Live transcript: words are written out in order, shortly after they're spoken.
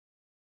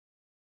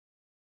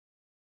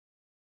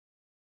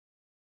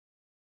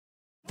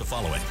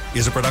following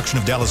is a production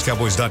of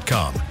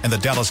DallasCowboys.com and the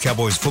Dallas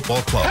Cowboys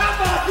Football Club. How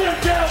about them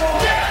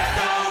Cowboys?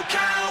 Yeah, go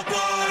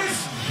Cowboys!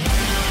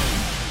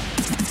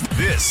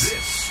 This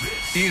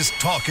is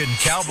Talkin'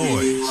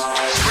 Cowboys.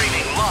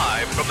 Streaming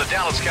live from the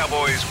Dallas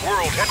Cowboys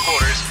World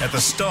Headquarters at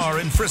the Star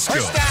in Frisco.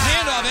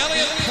 Handoff,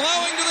 Elliott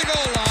plowing to the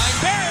goal line.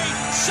 Buried,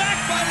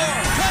 sacked by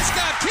Lawrence.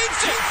 Prescott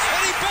keeps it,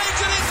 and he bangs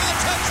it in for the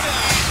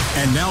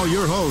touchdown. And now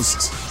your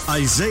hosts,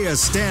 Isaiah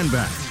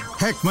Stanback,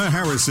 Heckma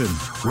Harrison,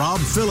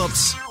 Rob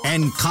Phillips,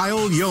 and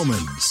Kyle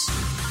Yeomans.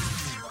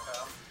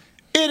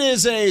 It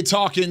is a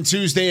Talkin'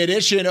 Tuesday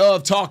edition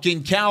of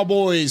Talkin'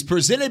 Cowboys,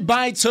 presented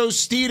by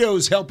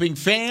Tostitos, helping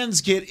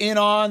fans get in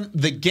on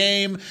the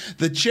game,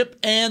 the chip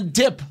and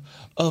dip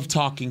of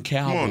Talkin'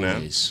 Cowboys. Come on now.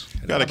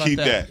 Gotta keep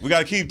that. We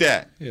gotta keep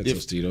that. Yeah,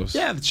 Tostitos.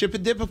 Yeah, the chip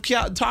and dip of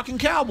Talkin'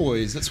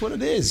 Cowboys. That's what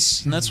it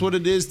is. And that's what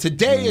it is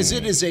today. As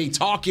it is a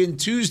Talkin'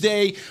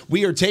 Tuesday,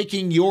 we are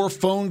taking your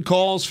phone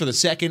calls for the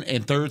second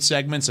and third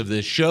segments of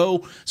this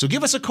show. So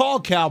give us a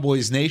call,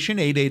 Cowboys Nation,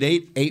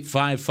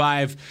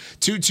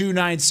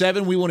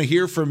 888-855-2297. We want to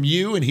hear from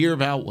you and hear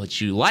about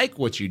what you like,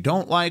 what you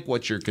don't like,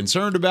 what you're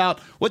concerned about,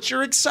 what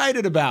you're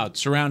excited about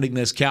surrounding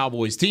this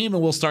Cowboys team.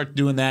 And we'll start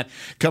doing that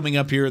coming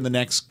up here in the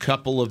next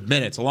couple of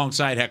minutes.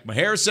 Alongside Heckma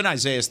Harrison,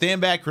 Isaiah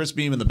Stanback, Chris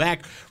Beam in the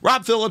back.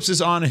 Rob Phillips is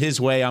on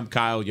his way. I'm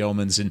Kyle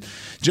Yeomans. And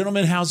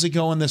gentlemen, how's it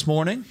going this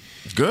morning?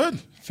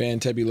 Good.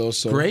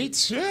 Fantabuloso.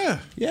 Great. Yeah.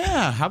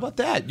 How about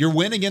that? Your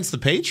win against the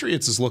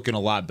Patriots is looking a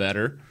lot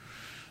better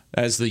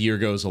as the year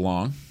goes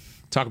along.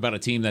 Talk about a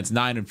team that's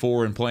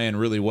 9-4 and playing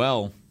really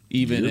well,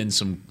 even in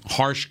some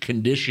harsh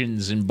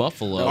conditions in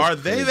Buffalo. Are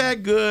they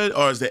that good,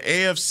 or is the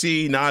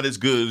AFC not as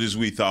good as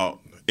we thought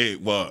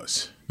it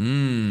was?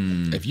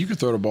 If you could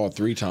throw the ball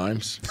 3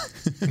 times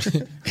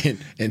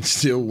and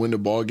still win the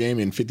ball game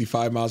in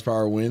 55 miles per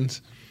hour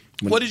winds.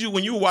 When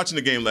you were watching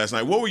the game last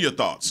night, what were your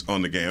thoughts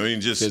on the game? I mean,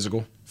 just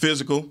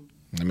physical.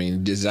 I mean,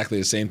 exactly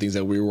the same things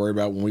that we were worried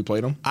about when we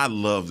played them. I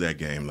loved that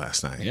game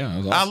last night. Yeah, it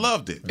was awesome. I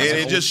loved it. And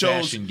it just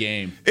shows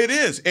game. It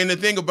is. And the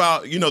thing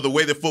about, the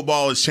way that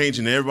football is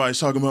changing, everybody's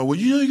talking about,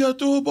 you got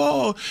to throw a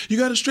ball. You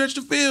got to stretch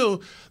the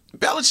field.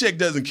 Belichick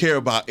doesn't care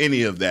about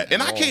any of that.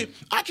 And I came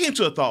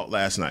to a thought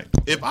last night.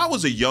 If I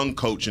was a young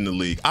coach in the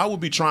league, I would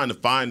be trying to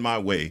find my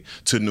way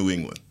to New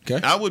England.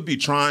 Okay. I would be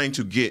trying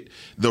to get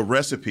the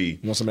recipe.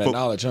 You want some of that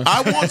knowledge, huh?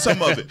 I want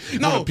some of it.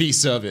 No, a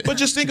piece of it. But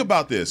just think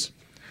about this.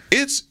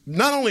 It's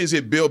not only is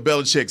it Bill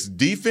Belichick's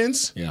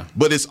defense,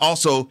 but it's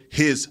also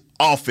his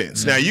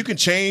offense. Now, you can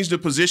change the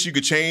position, you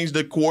can change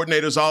the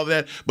coordinators, all of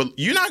that, but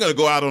you're not going to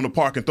go out on the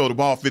park and throw the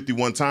ball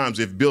 51 times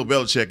if Bill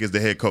Belichick is the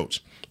head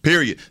coach.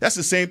 Period. That's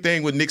the same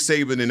thing with Nick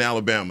Saban in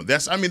Alabama.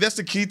 That's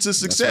the key to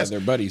success. That's why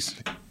they're buddies.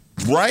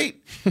 Right?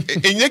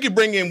 And they can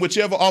bring in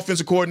whichever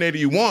offensive coordinator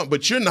you want,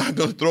 but you're not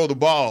going to throw the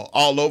ball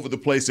all over the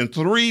place. In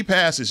 3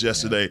 passes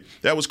yesterday,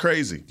 that was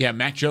crazy. Yeah,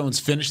 Mac Jones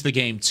finished the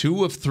game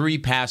 2 of 3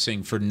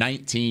 passing for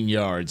 19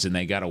 yards, and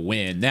they got a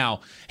win.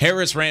 Now,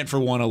 Harris ran for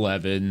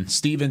 111.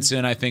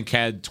 Stevenson, I think,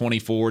 had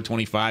 24,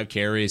 25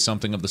 carries,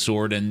 something of the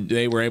sort, and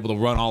they were able to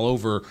run all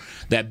over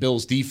that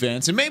Bills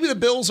defense. And maybe the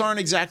Bills aren't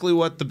exactly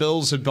what the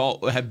Bills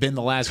have been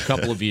the last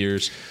couple of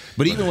years.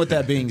 But even with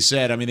that being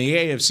said, I mean, the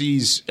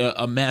AFC's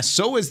a mess.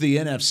 So is the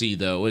NFC,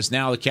 though, is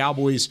now the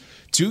Cowboys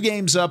 2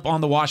 games up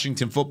on the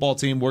Washington football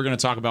team. We're going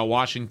to talk about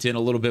Washington a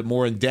little bit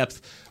more in depth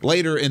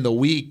later in the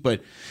week.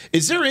 But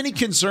is there any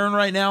concern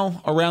right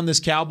now around this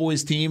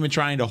Cowboys team and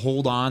trying to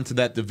hold on to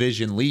that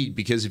division lead?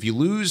 Because if you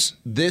lose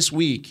this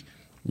week,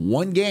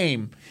 1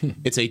 game,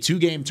 it's a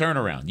 2-game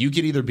turnaround. You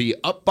could either be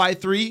up by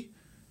 3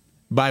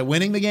 by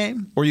winning the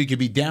game, or you could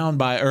be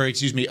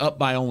up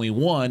by only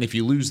 1 if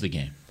you lose the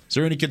game. Is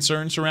there any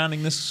concern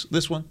surrounding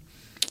this one?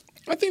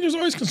 I think there's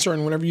always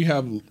concern whenever you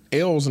have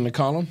L's in the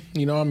column.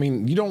 You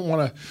don't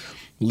want to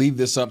leave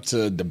this up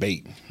to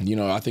debate.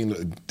 I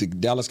think the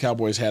Dallas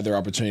Cowboys had their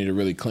opportunity to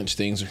really clinch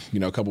things,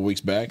 a couple weeks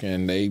back,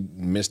 and they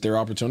missed their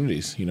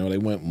opportunities. They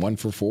went 1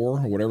 for 4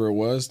 or whatever it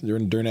was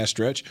during that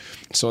stretch.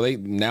 So they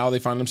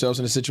find themselves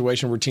in a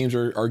situation where teams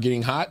are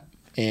getting hot,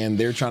 and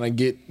they're trying to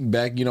get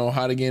back,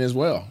 hot again as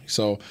well.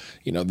 So,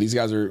 these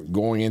guys are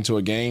going into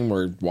a game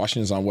where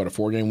Washington's on, a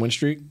 4-game win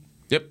streak?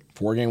 Yep.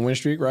 4-game win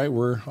streak, right?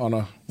 We're on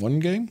a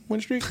 1-game win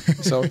streak.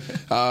 So,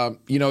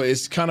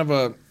 it's kind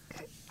of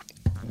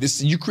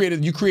you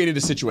created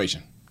a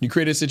situation.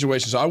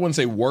 So I wouldn't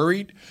say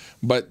worried,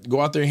 but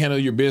go out there and handle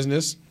your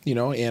business, you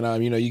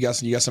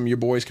got some of your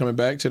boys coming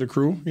back to the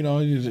crew,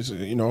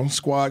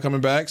 squad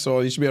coming back. So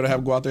you should be able to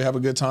go out there, have a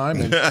good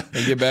time, and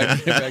get back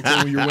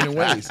to your winning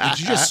ways. Did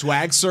you just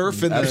swag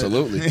surf?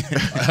 Absolutely.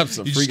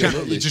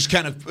 You just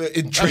kind of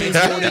transported to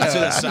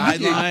the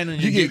sideline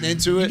and you're getting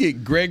into it? You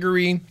get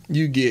Gregory,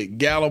 you get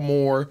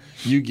Gallimore,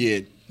 you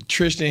get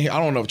Tristan, I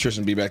don't know if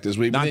Tristan will be back this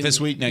week. Not this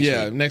week, next week.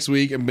 Yeah, next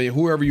week. And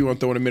whoever you want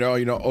to throw in the middle,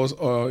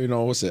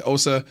 what's it?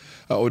 Osa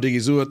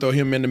Odigizua, throw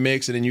him in the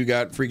mix, and then you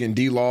got freaking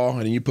D-Law,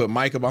 and then you put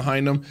Micah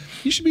behind them.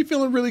 You should be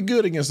feeling really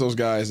good against those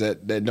guys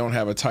that don't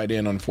have a tight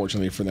end,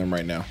 unfortunately, for them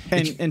right now.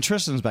 And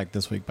Tristan's back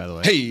this week, by the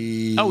way.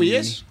 Hey. Oh, he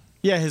is?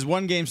 Yeah, his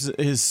one game,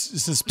 his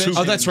suspension.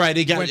 Oh, that's right.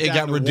 It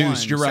got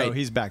reduced. One, You're right. So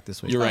he's back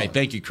this week. You're right.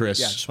 Thank you, Chris.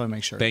 Yeah, just want to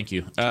make sure. Thank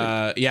you.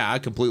 I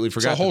completely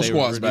forgot. So the whole that they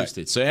squad's reduced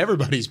back. it. So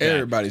everybody's back.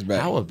 Everybody's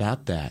back. How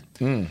about that?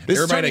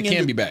 Everybody that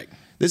can be back.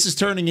 This is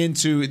turning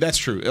into, that's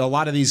true. A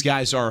lot of these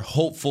guys are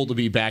hopeful to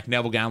be back.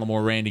 Neville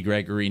Gallimore, Randy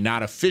Gregory,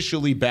 not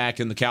officially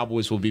back, and the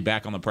Cowboys will be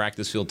back on the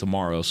practice field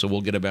tomorrow. So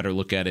we'll get a better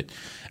look at it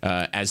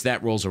as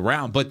that rolls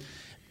around. But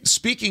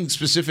speaking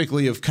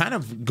specifically of kind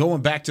of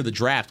going back to the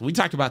draft, we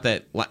talked about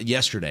that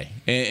yesterday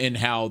and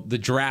how the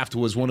draft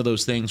was one of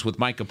those things with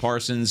Micah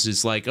Parsons.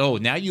 It's like, oh,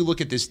 now you look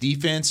at this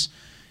defense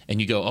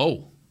and you go,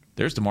 oh,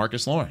 there's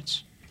DeMarcus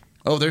Lawrence.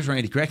 Oh, there's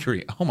Randy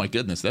Gregory. Oh, my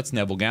goodness, that's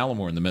Neville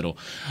Gallimore in the middle.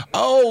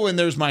 Oh, and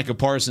there's Micah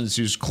Parsons,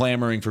 who's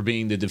clamoring for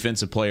being the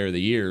Defensive Player of the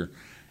Year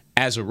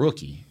as a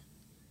rookie.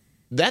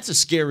 That's a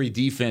scary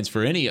defense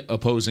for any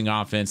opposing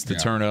offense to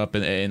turn up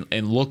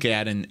and look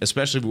at, and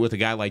especially with a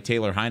guy like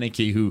Taylor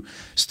Heinicke, who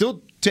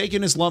still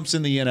taking his lumps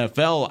in the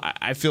NFL.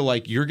 I feel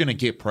like you're going to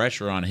get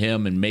pressure on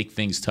him and make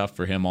things tough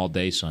for him all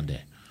day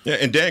Sunday. Yeah,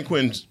 and Dan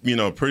Quinn,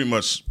 pretty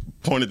much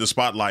pointed the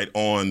spotlight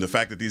on the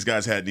fact that these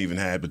guys hadn't even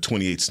had but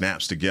 28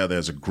 snaps together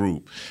as a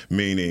group,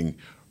 meaning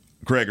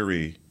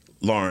Gregory,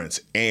 Lawrence,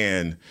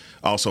 and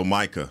also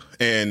Micah.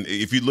 And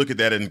if you look at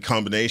that in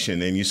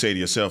combination and you say to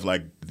yourself,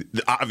 like,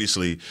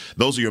 obviously,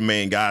 those are your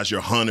main guys,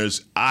 your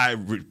hunters.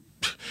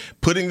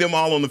 Putting them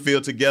all on the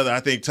field together, I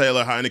think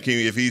Taylor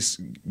Heinicke, if he's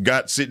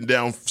got sitting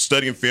down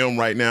studying film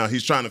right now,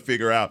 he's trying to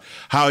figure out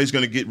how he's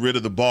going to get rid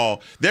of the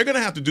ball. They're going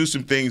to have to do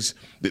some things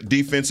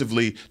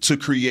defensively to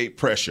create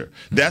pressure.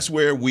 That's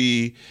where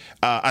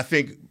I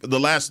think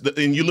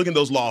and you look at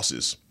those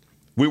losses,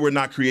 we were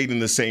not creating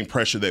the same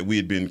pressure that we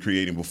had been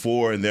creating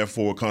before, and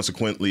therefore,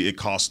 consequently, it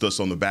cost us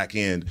on the back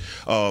end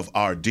of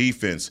our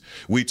defense.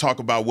 We talk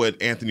about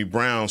what Anthony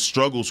Brown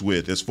struggles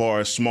with as far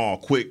as small,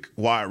 quick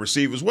wide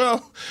receivers.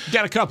 Well,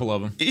 got a couple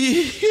of them.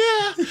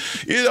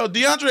 Yeah.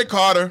 DeAndre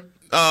Carter,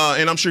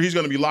 and I'm sure he's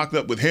going to be locked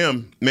up with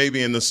him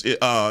maybe in this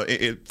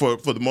for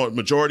the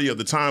majority of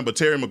the time. But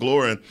Terry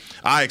McLaurin,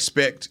 I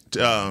expect,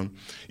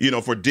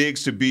 for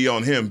Diggs to be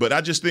on him. But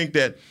I just think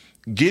that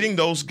getting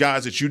those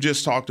guys that you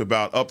just talked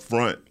about up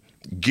front,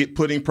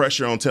 putting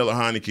pressure on Taylor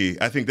Heinicke,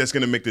 I think that's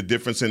going to make the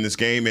difference in this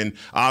game. And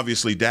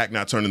obviously, Dak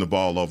not turning the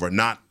ball over,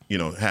 not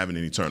having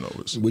any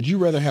turnovers. Would you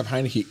rather have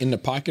Heinicke in the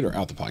pocket or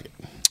out the pocket?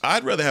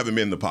 I'd rather have him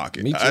in the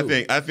pocket. Me too.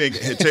 I think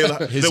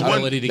Taylor. His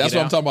ability to that's get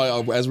what I'm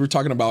talking about. As we're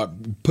talking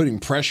about putting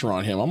pressure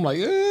on him, I'm like,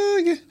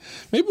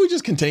 maybe we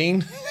just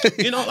contain.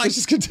 Let's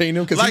just contain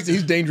him because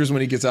he's dangerous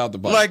when he gets out the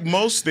box. Like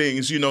most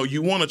things,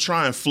 you want to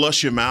try and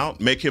flush him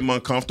out, make him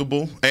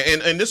uncomfortable.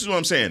 And this is what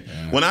I'm saying.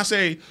 Yeah. When I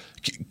say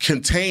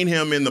contain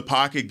him in the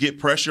pocket, get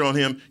pressure on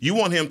him, you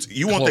want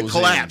the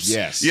collapse.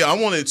 Yes. Yeah,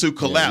 I want it to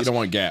collapse. You don't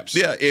want gaps.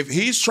 Yeah, if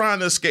he's trying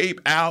to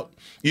escape out,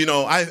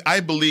 I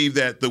believe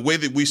that the way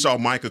that we saw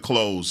Micah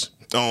close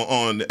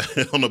on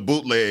a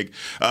bootleg,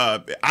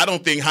 I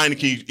don't think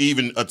Heinicke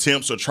even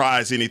attempts or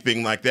tries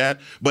anything like that.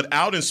 But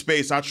out in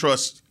space, I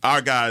trust our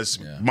guys,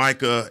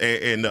 Micah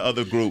and the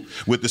other group,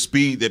 with the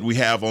speed that we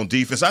have on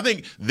defense. I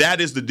think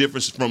that is the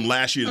difference from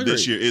last year to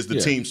this year is the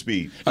team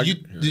speed.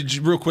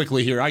 Real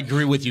quickly here, I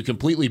agree with you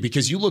completely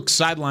because you look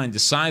sideline to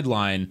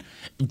sideline,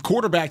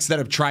 quarterbacks that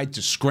have tried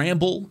to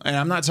scramble, and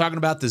I'm not talking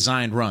about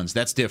designed runs.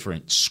 That's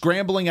different.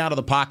 Scrambling out of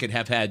the pocket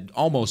have had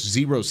almost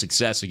zero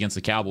success against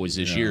the Cowboys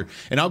this year.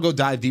 And I'll go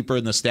dive deeper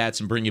in the stats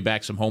and bring you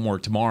back some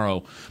homework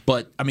tomorrow.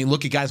 But,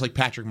 look at guys like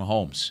Patrick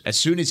Mahomes. As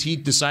soon as he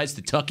decides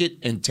to tuck it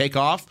and take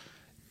off,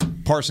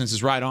 Parsons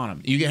is right on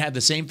him. You can have the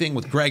same thing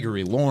with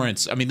Gregory,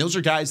 Lawrence. Those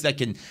are guys that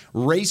can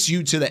race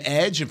you to the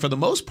edge and for the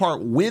most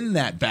part win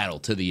that battle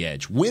to the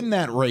edge, win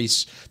that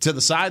race to the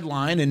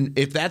sideline. And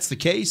if that's the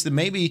case, then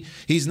maybe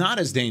he's not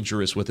as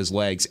dangerous with his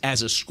legs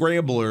as a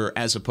scrambler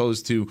as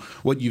opposed to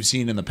what you've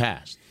seen in the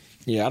past.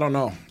 Yeah, I don't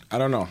know. I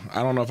don't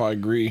know if I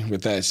agree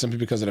with that simply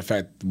because of the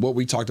fact what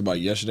we talked about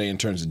yesterday in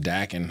terms of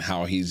Dak and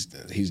how he's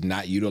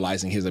not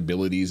utilizing his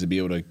abilities to be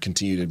able to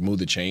continue to move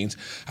the chains.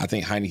 I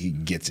think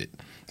Heinicke gets it.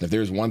 If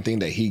there's one thing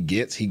that he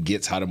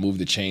gets how to move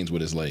the chains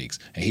with his legs.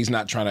 And he's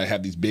not trying to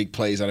have these big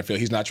plays on the field.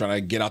 He's not trying to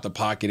get out the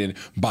pocket and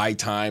buy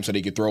time so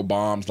they can throw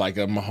bombs like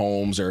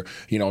Mahomes or,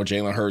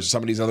 Jalen Hurts,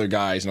 some of these other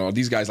guys.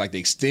 These guys like to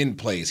extend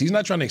plays. He's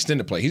not trying to extend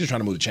the play. He's just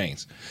trying to move the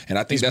chains. And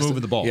I think he's moving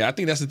the ball. Yeah, I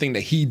think that's the thing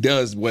that he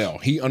does well.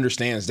 He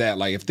understands that.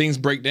 Like if things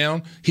break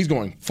down, he's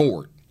going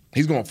forward.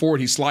 He's going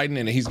forward, he's sliding,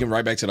 and he's getting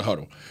right back to the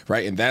huddle,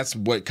 right? And that's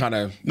what kind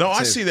of... No,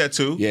 I see that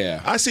too.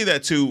 Yeah. I see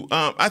that too.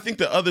 I think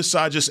the other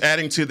side, just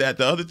adding to that,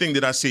 the other thing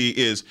that I see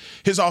is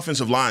his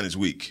offensive line is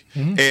weak.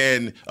 Mm-hmm.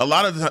 And a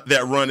lot of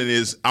that running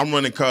is, I'm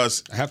running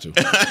because... I have to.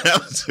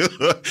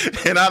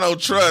 And I don't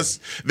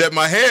trust that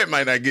my head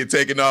might not get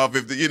taken off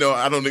if,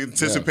 I don't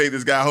anticipate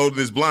this guy holding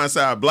his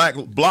blindside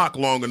block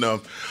long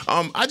enough.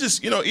 I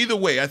just, either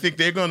way, I think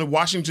they're going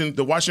to...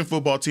 The Washington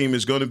football team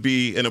is going to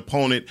be an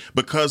opponent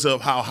because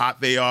of how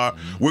hot they are. are,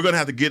 we're going to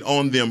have to get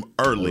on them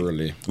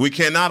early. We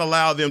cannot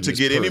allow them to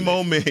get any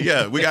momentum.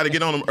 Yeah, we got to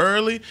get on them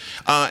early,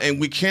 and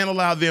we can't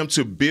allow them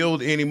to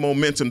build any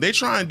momentum. They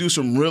try and do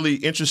some really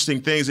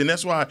interesting things, and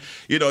that's why,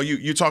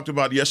 you talked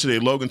about yesterday,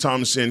 Logan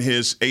Thomas and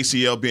his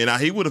ACL being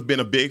out. He would have been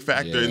a big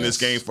factor in this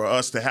game for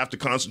us to have to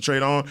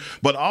concentrate on.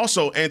 But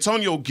also,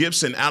 Antonio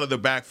Gibson out of the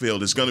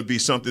backfield is going to be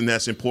something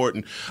that's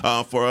important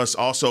for us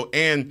also.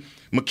 And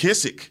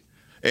McKissick.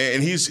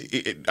 And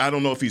I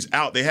don't know if he's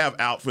out. They have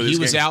out for this game.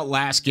 He was out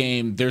last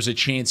game. There's a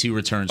chance he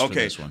returns for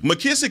this one.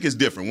 McKissick is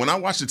different. When I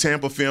watch the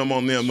Tampa film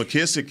on them,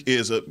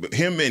 McKissick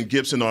him and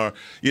Gibson are,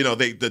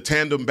 the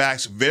tandem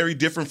backs, very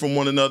different from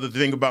one another. The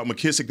thing about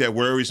McKissick that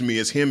worries me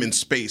is him in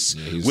space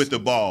with the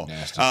ball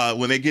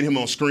when they get him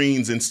on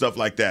screens and stuff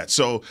like that.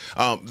 So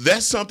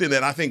that's something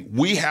that I think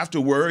we have to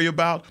worry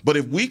about. But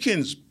if we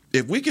can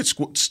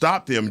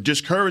stop them,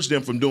 discourage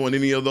them from doing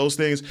any of those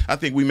things, I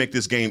think we make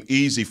this game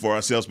easy for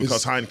ourselves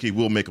because Heineke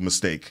will make a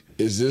mistake.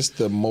 Is this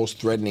the most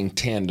threatening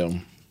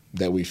tandem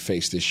that we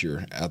faced this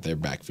year out there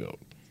backfield?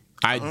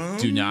 I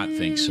do not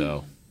think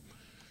so.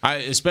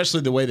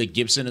 Especially the way that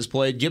Gibson has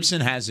played.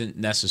 Gibson hasn't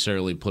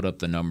necessarily put up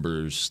the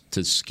numbers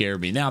to scare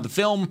me. Now, the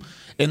film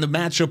and the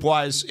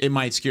matchup-wise, it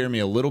might scare me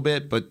a little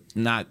bit, but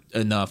not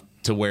enough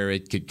to where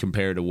it could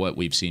compare to what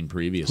we've seen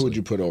previously. Who would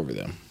you put over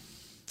them?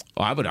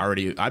 Oh, I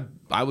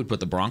would put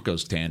the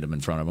Broncos tandem in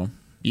front of them.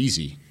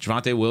 Easy.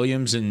 Javonte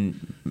Williams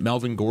and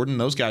Melvin Gordon,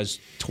 those guys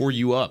tore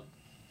you up.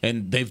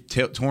 And they've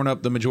torn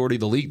up the majority of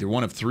the league. They're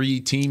one of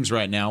 3 teams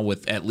right now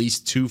with at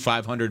least 2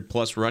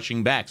 500-plus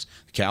rushing backs.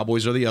 The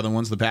Cowboys are the other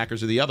ones. The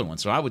Packers are the other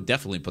ones. So I would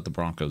definitely put the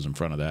Broncos in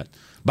front of that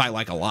by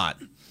like a lot.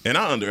 And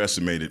I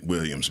underestimated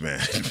Williams, man.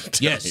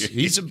 Yes,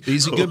 he's a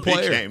good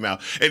player. He came out,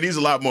 and he's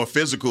a lot more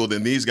physical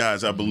than these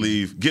guys, I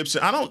believe.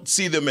 Gibson, I don't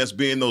see them as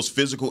being those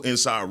physical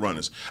inside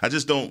runners. I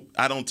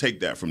don't take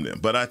that from them.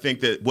 But I think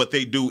that what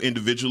they do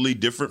individually,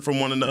 different from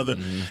one another,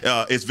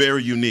 is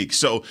very unique.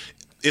 So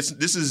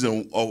this is a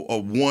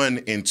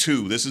 1 and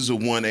 2. This is a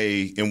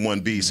 1A and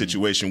 1B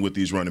situation with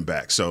these running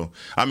backs. So,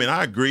 I mean,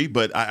 I agree,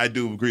 but I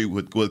do agree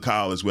with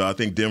Kyle as well. I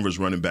think Denver's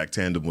running back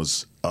tandem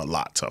was a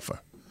lot tougher.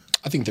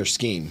 I think their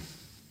scheme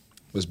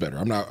was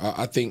better.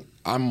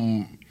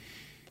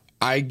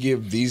 I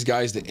give these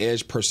guys the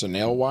edge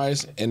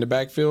personnel-wise in the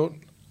backfield.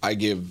 I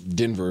give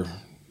Denver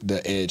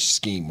the edge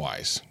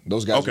scheme-wise.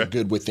 Those guys are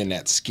good within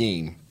that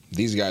scheme.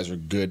 These guys are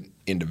good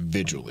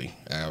individually.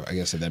 I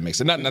guess if that makes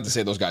sense. Not to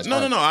say those guys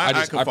aren't. No.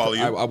 I can follow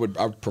you. I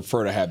would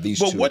prefer to have these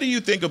two. But what do you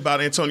think about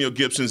Antonio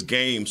Gibson's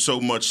game so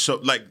much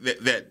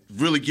that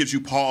really gives you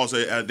pause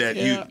that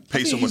you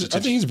pay so much attention?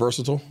 I think he's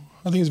versatile.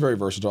 I think he's very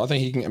versatile. I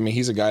think he can. I mean,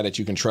 he's a guy that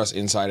you can trust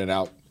inside and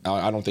out.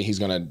 I don't think he's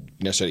going to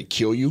necessarily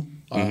kill you,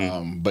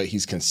 but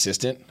he's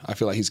consistent. I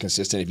feel like he's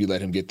consistent if you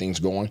let him get things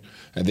going,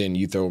 and then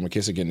you throw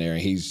McKissick in there,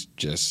 and he's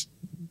just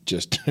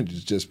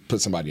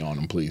put somebody on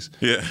him, please.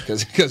 Yeah.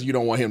 Because you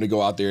don't want him to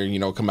go out there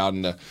and come out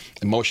in the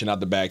motion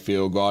out the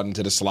backfield, go out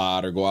into the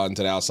slot or go out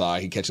into the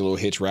outside. He catch a little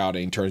hitch route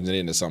and he turns it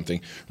into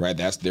something. Right.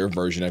 That's their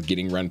version of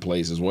getting run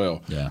plays as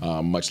well.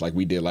 Yeah. Much like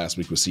we did last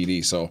week with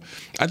CD. So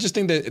I just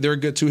think that they're a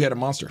good two-headed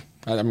monster.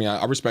 I mean,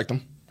 I respect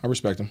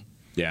them.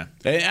 Yeah,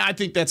 I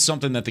think that's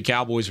something that the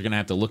Cowboys are going to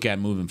have to look at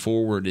moving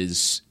forward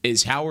is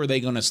how are they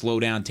going to slow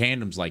down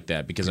tandems like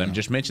that? Because I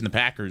just mentioned the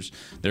Packers.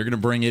 They're going to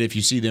bring it if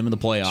you see them in the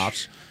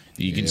playoffs.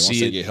 You can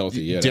see it get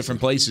healthy.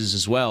 different places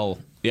as well.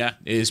 Yeah,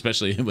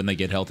 especially when they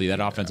get healthy. That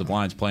offensive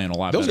line's playing a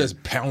lot better. Those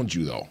guys pound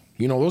you, though.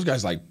 Those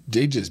guys,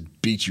 they just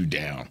beat you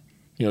down.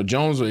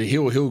 Jones,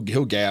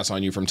 he'll gas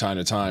on you from time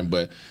to time,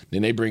 but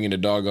then they bring in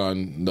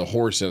the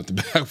horse at the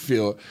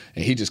backfield,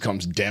 and he just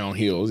comes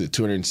downhill. Is it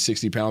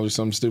 260 pounds or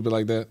something stupid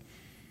like that?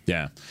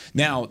 Yeah.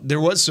 Now, there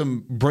was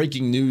some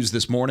breaking news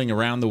this morning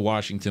around the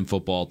Washington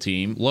football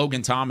team.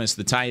 Logan Thomas,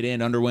 the tight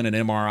end, underwent an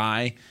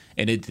MRI,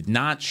 and it did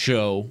not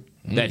show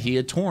that he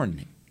had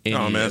torn any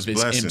of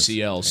his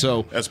MCL.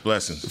 So that's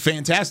blessings.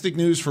 Fantastic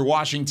news for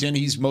Washington.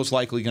 He's most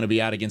likely going to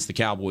be out against the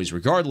Cowboys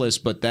regardless,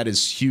 but that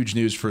is huge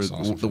news for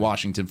the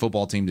Washington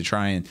football team to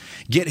try and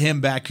get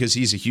him back because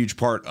he's a huge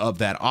part of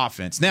that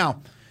offense.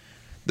 Now,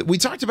 we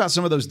talked about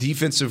some of those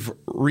defensive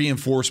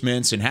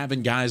reinforcements and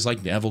having guys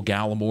like Neville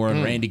Gallimore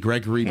and Randy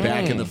Gregory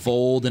back in the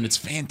fold, and it's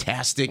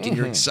fantastic, and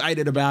you're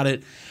excited about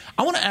it.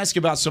 I want to ask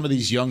about some of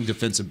these young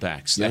defensive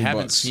backs that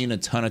haven't seen a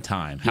ton of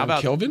time. How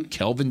about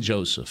Kelvin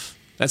Joseph?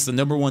 That's the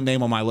number one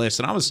name on my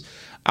list, and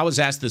I was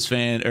asked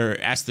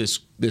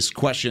this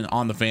question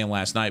on the Fan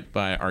last night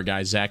by our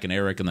guys Zach and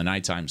Eric in the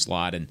nighttime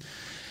slot, and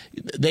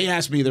they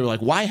asked me, they were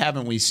like, why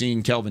haven't we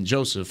seen Kelvin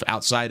Joseph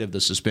outside of the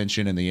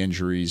suspension and the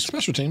injuries?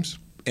 Special teams.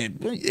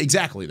 And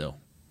exactly, though.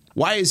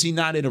 Why is he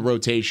not in a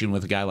rotation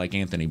with a guy like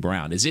Anthony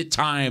Brown? Is it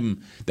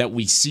time that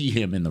we see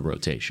him in the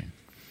rotation?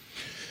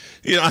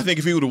 I think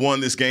if he would have won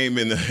this game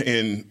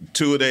in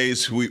 2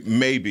 days,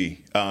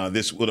 maybe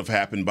this would have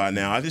happened by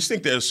now. I just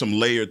think there's some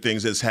layered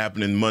things that's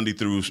happening Monday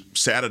through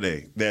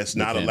Saturday that's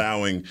not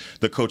allowing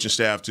the coaching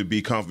staff to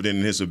be confident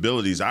in his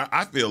abilities.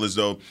 I feel as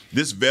though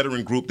this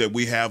veteran group that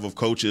we have of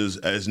coaches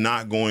is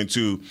not going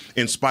to,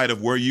 in spite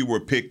of where you were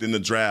picked in the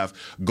draft,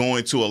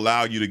 going to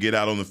allow you to get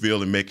out on the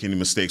field and make any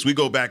mistakes. We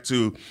go back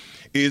to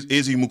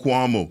Izzy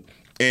Mukuamu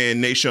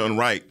and Nahshon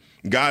Wright,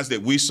 guys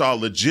that we saw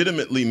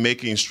legitimately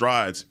making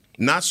strides.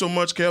 Not so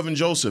much Kelvin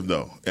Joseph,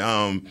 though.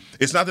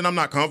 It's not that I'm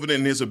not confident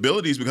in his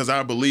abilities, because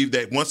I believe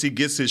that once he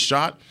gets his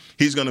shot,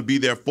 he's going to be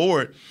there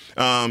for it.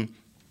 I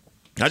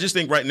just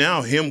think right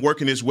now, him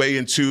working his way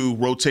into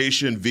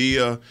rotation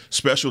via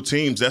special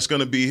teams, that's going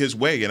to be his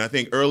way. And I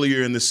think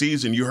earlier in the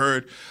season, you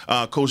heard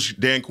Coach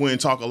Dan Quinn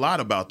talk a lot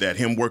about that,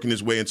 him working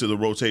his way into the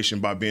rotation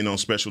by being on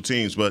special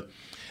teams. But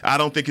I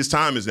don't think his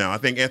time is now. I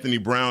think Anthony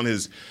Brown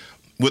is,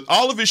 with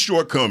all of his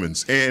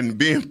shortcomings and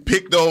being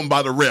picked on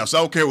by the refs, I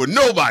don't care what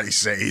nobody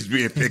says, he's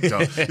being picked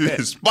on,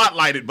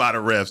 spotlighted by the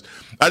refs.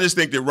 I just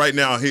think that right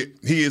now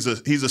he's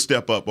a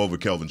step up over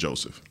Kelvin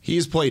Joseph. He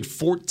has played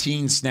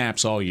 14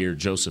 snaps all year,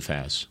 Joseph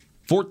has.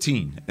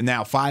 14. And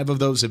now 5 of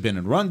those have been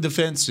in run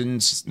defense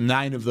and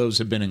 9 of those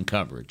have been in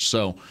coverage.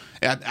 So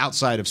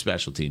outside of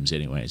special teams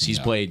anyways, he's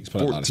played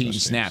 14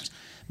 snaps.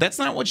 That's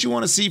not what you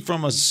want to see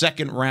from a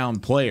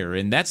second-round player.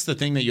 And that's the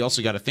thing that you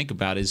also got to think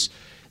about is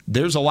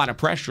there's a lot of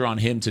pressure on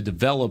him to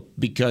develop,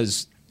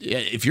 because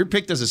if you're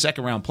picked as a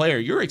second-round player,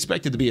 you're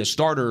expected to be a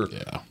starter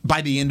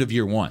by the end of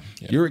year 1.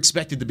 Yeah. You're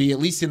expected to be at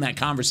least in that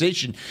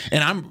conversation.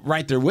 And I'm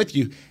right there with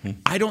you.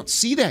 I don't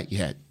see that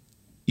yet.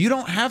 You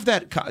don't have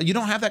that. You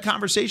don't have that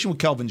conversation with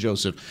Kelvin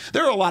Joseph.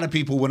 There are a lot of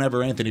people,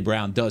 whenever Anthony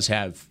Brown does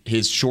have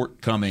his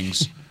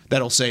shortcomings,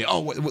 that'll say, "Oh,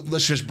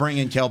 let's just bring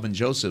in Kelvin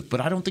Joseph."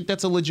 But I don't think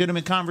that's a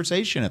legitimate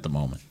conversation at the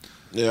moment.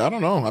 Yeah, I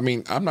don't know. I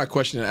mean, I'm not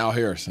questioning Al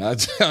Harris.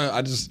 It's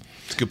a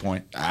good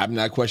point. I'm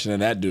not questioning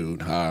that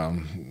dude.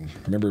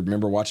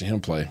 Remember watching him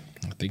play.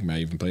 I think I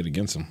even played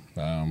against him.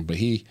 But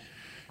he's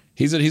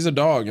a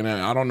dog, and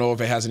I don't know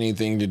if it has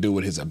anything to do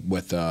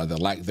with the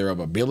lack thereof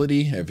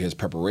ability, if his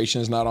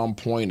preparation is not on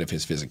point, if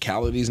his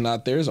physicality is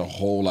not there. There's a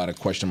whole lot of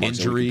question marks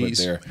Injuries. That we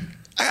could put there.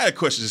 I had a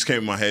question that just came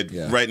in my head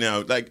right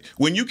now. Like,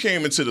 when you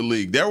came into the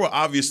league, there were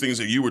obvious things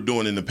that you were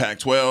doing in the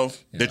Pac-12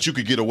 that you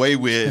could get away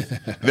with,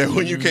 that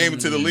when you came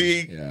into the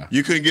league,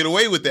 you couldn't get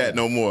away with that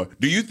no more.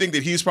 Do you think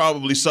that he's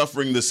probably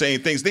suffering the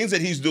same things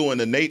that he's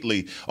doing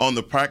innately on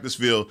the practice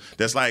field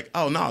that's like,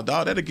 oh, no,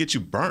 dog, that'll get you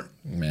burnt?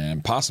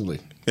 Man, possibly.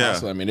 Yeah.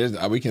 I mean,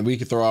 we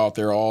can throw out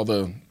there all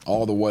the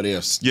what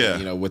ifs,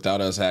 without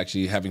us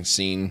actually having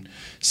seen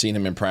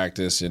him in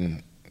practice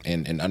and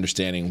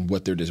understanding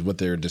what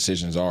their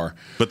decisions are.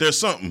 But there's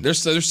something.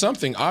 There's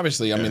something,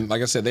 obviously. I mean,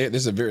 like I said,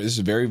 this is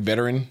a very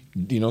veteran,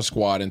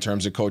 squad in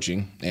terms of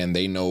coaching, and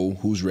they know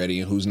who's ready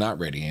and who's not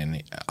ready.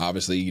 And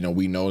obviously,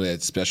 we know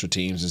that special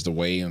teams is the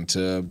way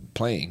into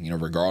playing.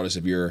 Regardless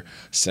if you're a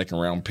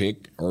second-round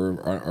pick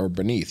or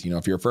beneath.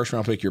 If you're a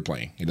first-round pick, you're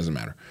playing. It doesn't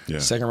matter. Yeah.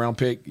 Second-round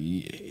pick,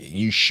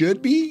 you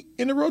should be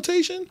in the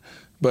rotation.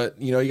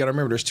 But, you got to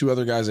remember, there's 2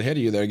 other guys ahead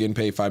of you that are getting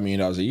paid $5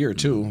 million a year,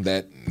 too,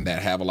 that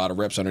have a lot of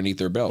reps underneath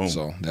their belt.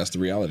 So that's the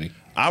reality.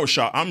 I was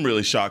shocked. I'm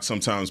really shocked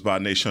sometimes by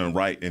Nahshon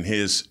Wright and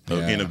his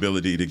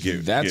inability to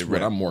get That's get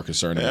what rep. I'm more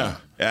concerned about.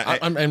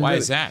 Why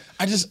is that?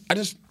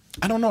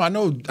 I don't know. I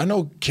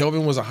know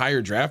Kelvin was a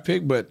higher draft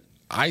pick, but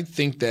I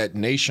think that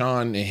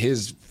Nahshon and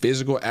his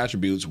physical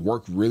attributes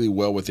work really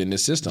well within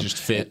this system. Just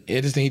fit.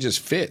 He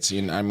just fits.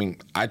 I mean,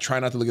 I try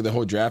not to look at the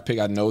whole draft pick.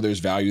 I know there's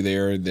value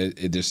there.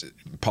 That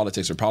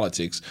politics are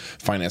politics,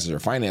 finances are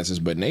finances.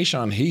 But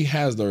Nahshon, he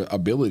has the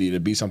ability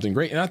to be something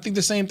great. And I think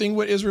the same thing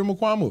with Israel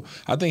Mukuamu.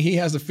 I think he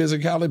has the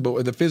physicality,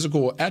 but the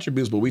physical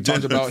attributes. But we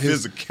talked about the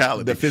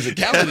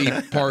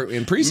physicality part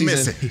in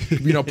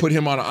preseason. Put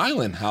him on an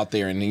island out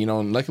there,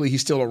 and luckily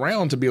he's still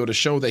around to be able to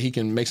show that he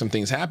can make some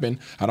things happen.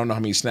 I don't know how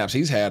many snaps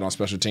he's had on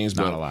special teams,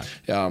 not a lot.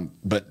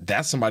 But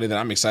that's somebody that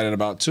I'm excited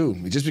about too,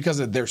 just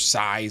because of their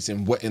size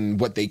and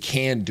what they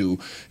can do.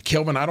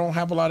 Kelvin, I don't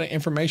have a lot of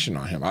information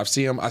on him. I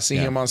see him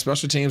on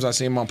special teams. I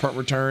see him on punt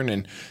return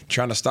and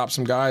trying to stop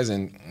some guys.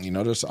 And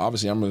there's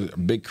obviously I'm a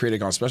big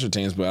critic on special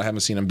teams, but I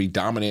haven't seen him be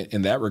dominant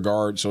in that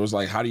regard. So it's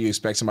like, how do you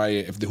expect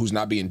somebody who's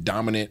not being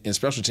dominant in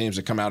special teams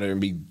to come out and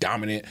be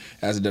dominant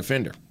as a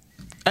defender?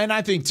 And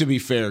I think, to be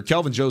fair,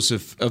 Kelvin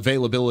Joseph,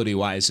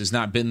 availability-wise, has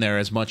not been there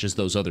as much as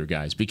those other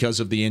guys because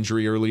of the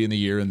injury early in the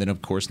year and then,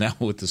 of course, now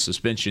with the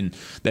suspension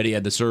that he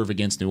had to serve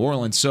against New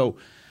Orleans. So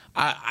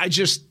I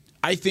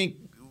think,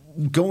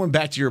 going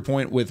back to your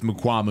point with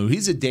Mukuamu,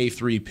 he's a day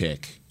 3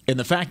 pick. And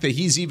the fact that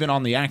he's even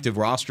on the active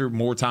roster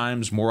more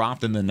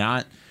often than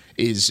not,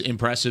 is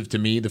impressive to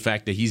me, the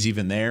fact that he's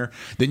even there.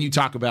 Then you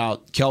talk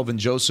about Kelvin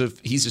Joseph.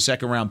 He's a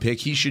second-round pick.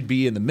 He should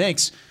be in the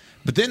mix.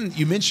 But then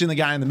you mention the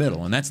guy in the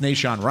middle, and that's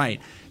Nahshon Wright.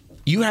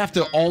 You have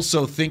to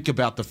also think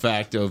about the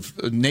fact of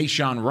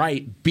Nahshon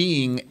Wright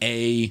being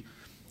a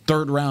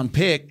third-round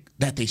pick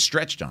that they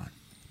stretched on.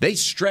 They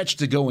stretched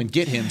to go and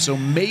get him, so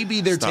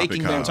maybe they're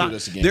taking their time.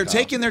 They're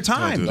taking their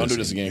time. Don't do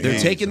this again. They're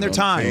taking their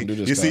time.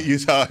 You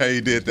saw how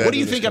he did that. What do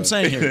you think I'm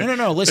saying here?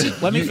 No. Listen,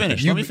 let me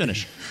finish.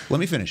 Let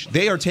me finish.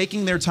 They are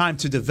taking their time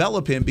to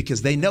develop him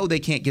because they know they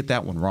can't get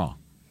that one wrong.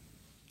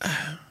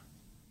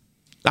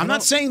 I'm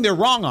not saying they're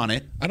wrong on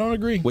it. I don't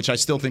agree. Which I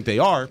still think they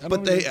are,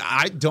 but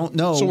I don't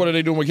know. So what are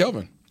they doing with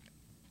Kelvin?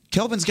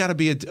 Kelvin's got to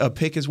be a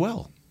pick as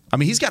well. I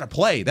mean, he's got to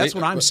play. That's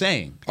what I'm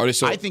saying.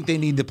 I think they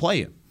need to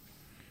play him.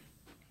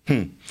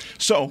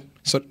 So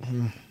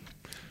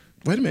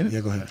wait a minute.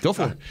 Yeah, go ahead. Go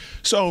for it.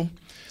 So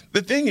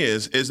the thing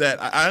is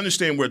that I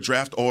understand where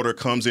draft order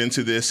comes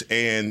into this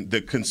and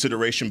the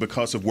consideration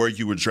because of where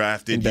you were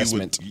drafted.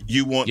 Investment.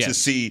 You want to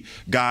see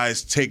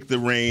guys take the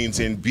reins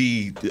and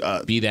be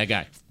that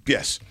guy.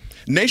 Yes.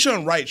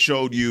 Nahshon Wright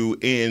showed you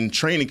in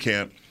training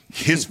camp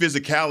his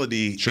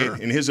physicality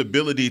and his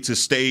ability to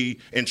stay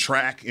and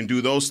track and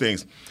do those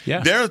things.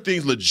 Yeah. There are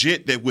things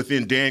legit that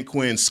within Dan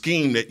Quinn's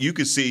scheme that you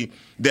could see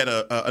that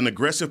an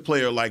aggressive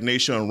player like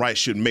Nahshon Wright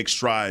should make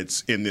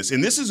strides in this.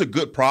 And this is a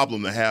good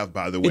problem to have,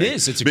 by the way. It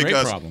is. It's a great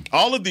problem.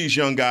 All of these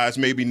young guys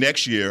maybe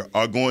next year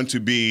are going to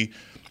be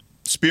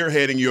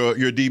spearheading your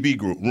DB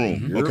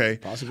room, okay?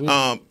 Possibly.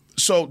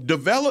 So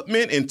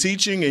development and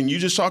teaching, and you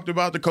just talked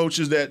about the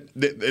coaches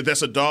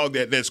that's a dog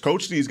that's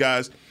coached these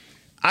guys.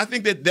 I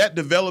think that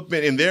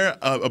development and their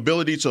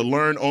ability to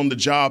learn on the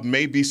job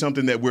may be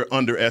something that we're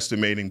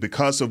underestimating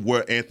because of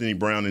what Anthony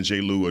Brown and Jay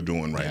Lou are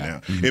doing right now.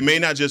 Mm-hmm. It may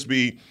not just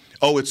be,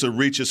 it's a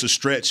reach, it's a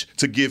stretch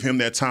to give him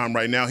that time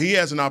right now. He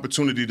has an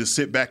opportunity to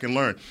sit back and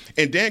learn.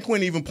 And Dan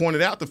Quinn even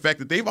pointed out the fact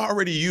that they've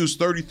already used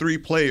 33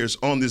 players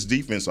on this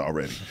defense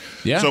already.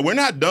 Yeah. So we're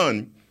not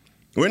done.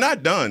 We're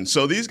not done.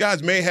 So these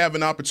guys may have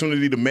an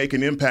opportunity to make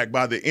an impact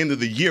by the end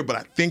of the year, but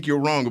I think you're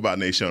wrong about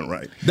Nahshon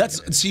Wright. But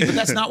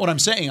that's not what I'm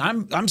saying.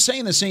 I'm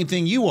saying the same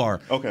thing you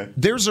are. Okay.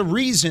 There's a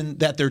reason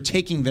that they're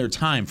taking their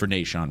time for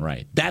Nahshon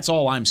Wright. That's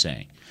all I'm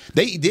saying.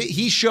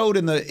 He showed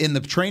in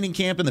the training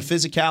camp and the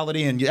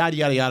physicality and yada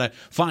yada yada.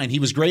 Fine, he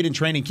was great in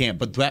training camp,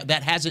 but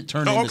that hasn't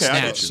turned into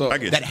snaps.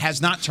 That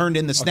has not turned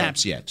into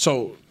snaps yet.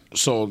 So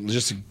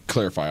just to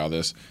clarify all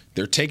this,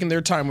 they're taking their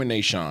time with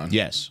Nahshon.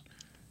 Yes,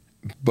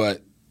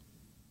 but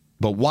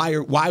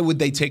why would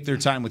they take their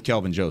time with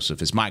Kelvin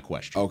Joseph is my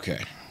question.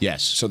 Okay.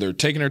 Yes. So they're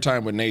taking their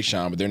time with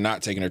Nahshon, but they're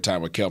not taking their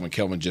time with Kelvin.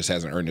 Kelvin just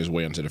hasn't earned his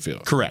way into the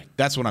field. Correct.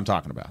 That's what I'm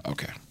talking about.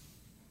 Okay.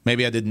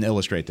 Maybe I didn't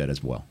illustrate that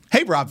as well.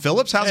 Hey, Rob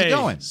Phillips, how's it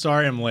going?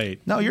 Sorry I'm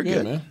late. No, you're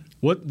good, man.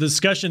 What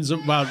discussions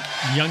about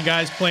young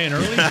guys playing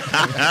early? They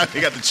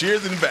got the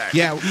cheers in the back.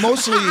 Yeah,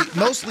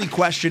 mostly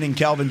questioning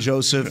Kelvin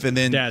Joseph and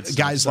then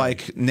guys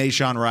like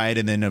Nahshon Wright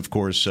and then, of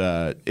course,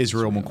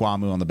 Israel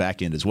Mukuamu on the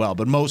back end as well.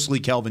 But mostly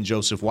Kelvin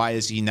Joseph. Why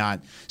has he not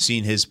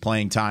seen his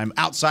playing time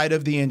outside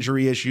of the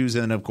injury issues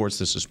and, of course,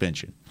 the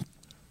suspension?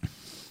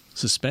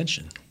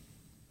 Suspension?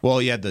 Well,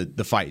 he had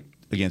the fight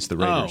against the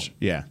Raiders. Oh.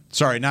 Yeah.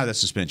 Sorry, not the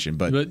suspension,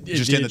 but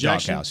just in the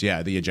doghouse.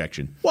 Yeah, the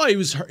ejection. Well,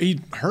 he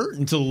hurt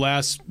until the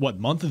last,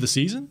 month of the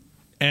season?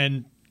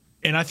 And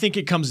I think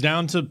it comes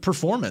down to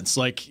performance.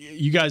 Like,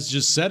 you guys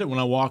just said it when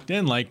I walked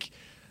in. Like,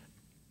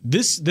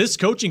 this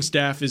coaching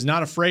staff is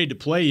not afraid to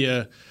play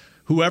you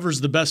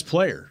whoever's the best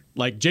player.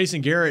 Like,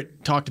 Jason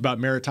Garrett talked about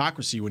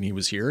meritocracy when he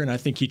was here, and I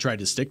think he tried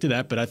to stick to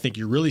that, but I think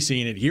you're really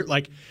seeing it here.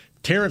 Like,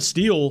 Terrence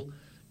Steele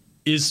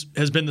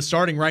has been the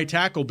starting right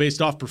tackle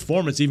based off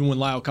performance even when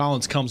Lyle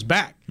Collins comes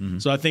back. Mm-hmm.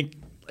 So I think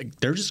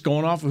they're just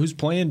going off of who's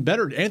playing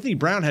better. Anthony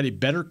Brown had a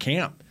better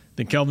camp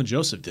than Kelvin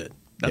Joseph did.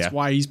 That's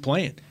why he's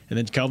playing. And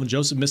then Kelvin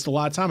Joseph missed a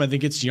lot of time. I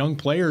think it's young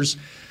players,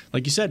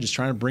 like you said, just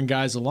trying to bring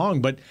guys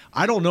along. But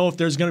I don't know if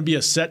there's going to be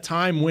a set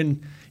time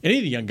when any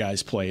of the young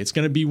guys play. It's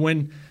going to be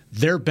when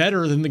they're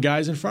better than the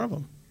guys in front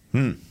of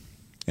them.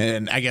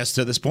 And I guess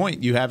to this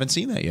point, you haven't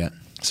seen that yet.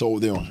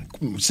 So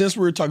since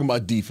we're talking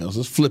about defense,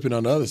 let's flip it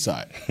on the other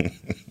side.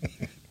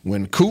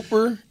 When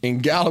Cooper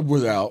and Gallup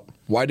was out,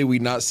 why did we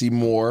not see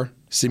more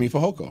Simi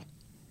Fehoko?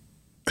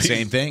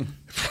 Same thing.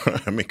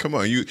 I mean, come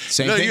on. You asked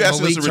thing, us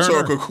a Malik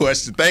rhetorical Turner.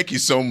 question. Thank you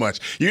so much.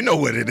 You know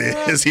what it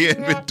is. He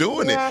hadn't been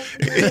doing it.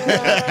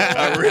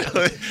 I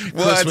really.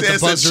 Well,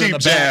 it's a cheap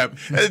jab.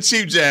 It's a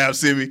cheap jab,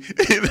 Simi.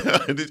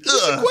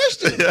 It's a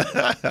question.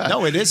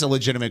 No, it is a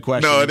legitimate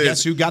question. No, it Guess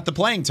is. who got the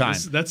playing time?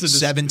 That's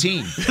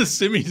 17. The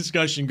Simi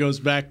discussion goes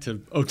back to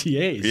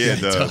OTAs. Yeah,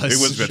 it does. does.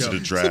 It was better to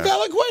It's a draft.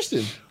 valid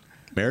question.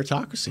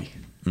 Meritocracy.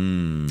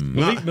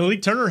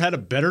 Malik Turner had a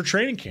better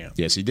training camp.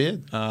 Yes, he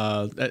did.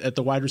 At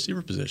the wide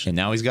receiver position. And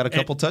now he's got a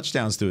couple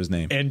touchdowns to his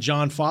name. And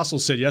John Fossil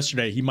said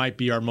yesterday he might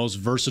be our most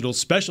versatile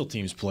special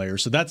teams player.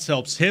 So that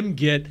helps him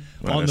get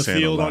on the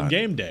field on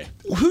game day.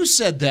 Who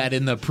said that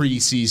in the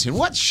preseason?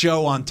 What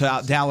show on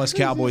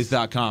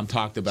DallasCowboys.com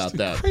talked about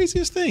that?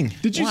 Craziest thing.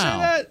 Did you say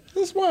that?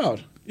 That's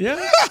wild.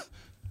 Yeah.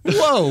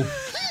 Whoa.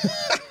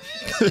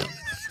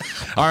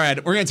 All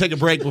right, we're going to take a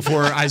break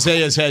before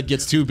Isaiah's head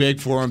gets too big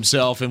for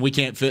himself and we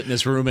can't fit in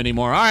this room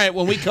anymore. All right,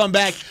 when we come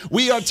back,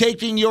 we are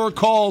taking your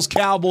calls,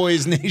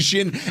 Cowboys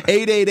Nation,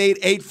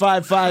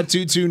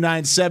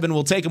 888-855-2297.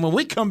 We'll take them when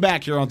we come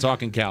back here on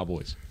Talking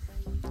Cowboys.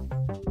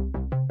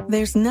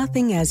 There's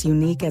nothing as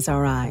unique as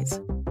our eyes.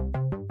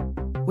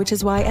 which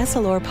is why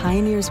Essilor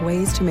pioneers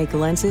ways to make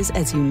lenses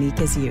as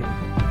unique as you.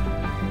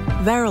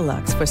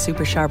 Verilux for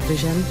super sharp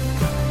vision,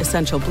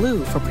 Essential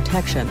Blue for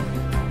protection,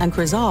 and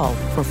Crizal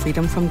for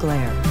freedom from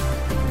glare.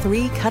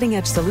 3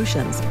 cutting-edge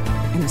solutions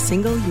in a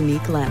single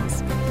unique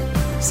lens.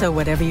 So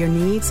whatever your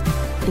needs,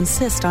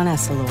 insist on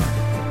Essilor.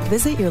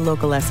 Visit your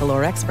local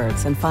Essilor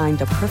experts and find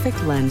the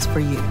perfect lens for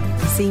you.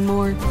 See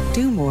more,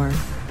 do more,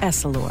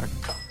 Essilor.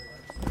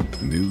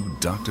 New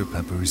Dr.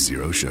 Pepper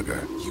Zero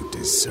Sugar. You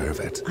deserve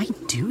it. I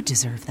do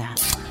deserve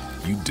that.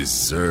 You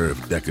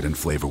deserve decadent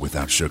flavor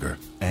without sugar.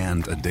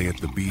 And a day at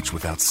the beach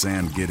without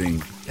sand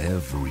getting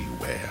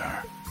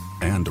everywhere.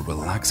 And a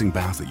relaxing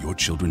bath that your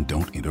children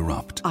don't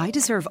interrupt. I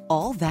deserve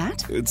all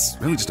that? It's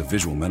really just a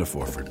visual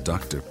metaphor for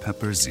Dr.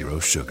 Pepper Zero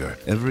Sugar.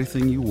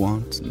 Everything you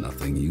want,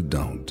 nothing you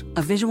don't.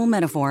 A visual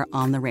metaphor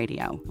on the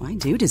radio. I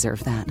do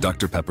deserve that.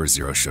 Dr. Pepper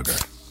Zero Sugar.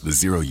 The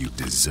zero you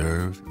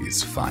deserve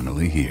is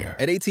finally here.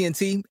 At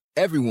AT&T,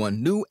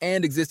 everyone, new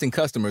and existing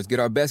customers, get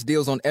our best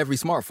deals on every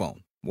smartphone.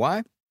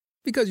 Why?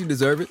 Because you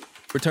deserve it.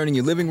 For turning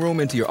your living room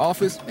into your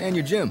office and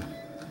your gym.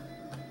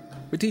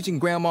 For teaching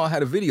Grandma how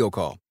to video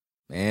call.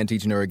 And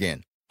teaching her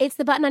again. It's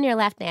the button on your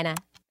left, Nana.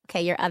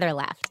 Okay, your other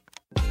left.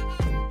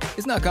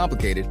 It's not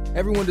complicated.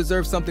 Everyone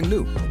deserves something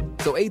new.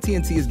 So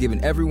AT&T is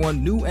giving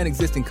everyone, new and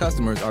existing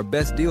customers, our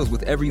best deals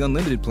with every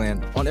unlimited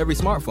plan on every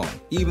smartphone,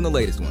 even the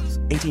latest ones.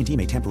 AT&T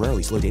may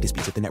temporarily slow data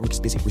speeds if the network is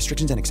busy.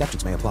 Restrictions and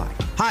exceptions may apply.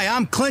 Hi,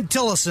 I'm Clint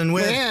Tillison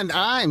with... And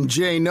I'm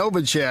Jay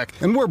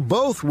Novacek. And we're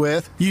both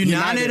with...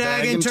 United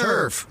Ag and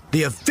Turf,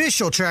 the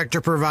official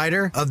tractor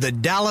provider of the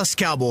Dallas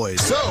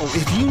Cowboys. So,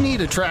 if you need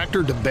a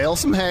tractor to bale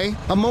some hay,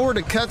 a mower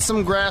to cut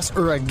some grass,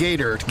 or a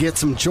gator to get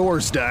some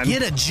chores done...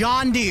 Get a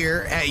John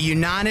Deere at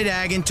United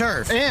Ag and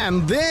Turf.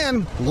 And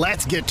then,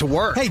 let's get to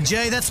work. Hey,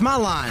 Jay, that's my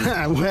line.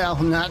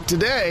 Well, not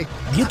today.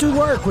 Get to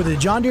work with a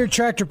John Deere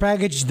tractor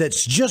package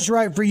that's just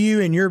right for you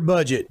and your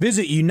budget.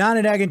 Visit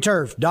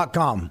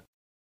UnitedAgAndTurf.com.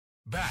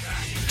 Back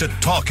to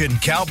Talking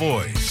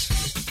Cowboys.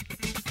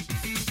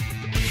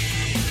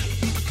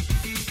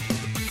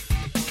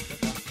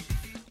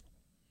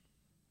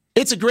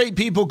 It's a great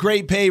people,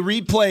 great pay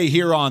replay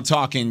here on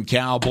Talking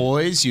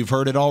Cowboys. You've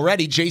heard it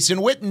already. Jason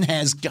Witten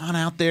has gone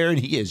out there and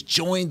he has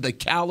joined the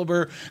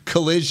Caliber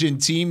Collision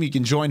team. You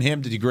can join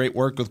him to do great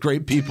work with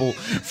great people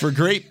for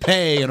great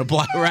pay and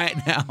apply right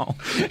now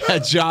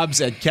at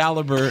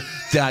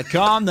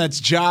jobs@caliber.com. That's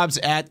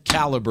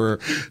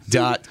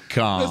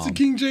jobs@caliber.com. That's the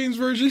King James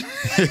Version.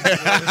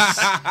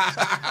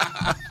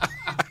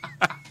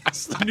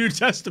 It's the New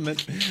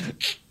Testament.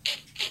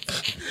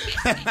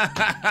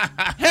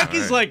 Heck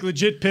is like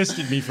legit pissed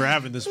at me for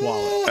having this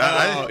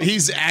wallet.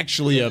 He's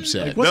actually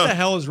upset. Like, what the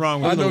hell is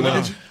wrong with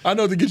I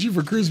know to get you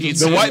for Christmas.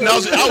 The white.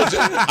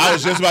 I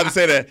was just about to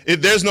say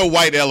that. There's no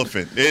white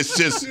elephant. It's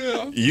just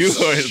you.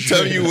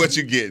 Tell you what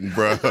you're getting,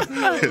 bro.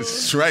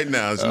 It's right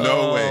now. There's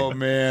no way. Oh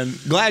man,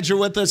 glad you're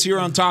with us here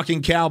on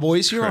Talking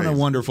Cowboys here on a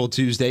wonderful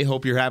Tuesday.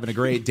 Hope you're having a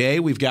great day.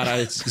 We've got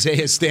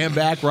Isaiah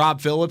Stanback, Rob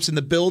Phillips in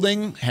the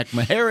building,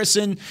 Heckma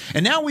Harrison,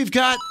 and now we've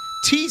got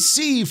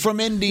TC from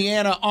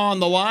Indiana on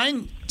the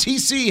line.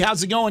 TC,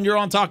 how's it going? You're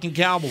on Talking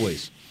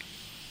Cowboys.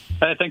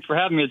 Hey, thanks for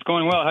having me. It's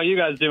going well. How you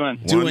guys doing?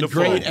 Doing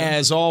great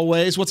as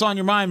always. What's on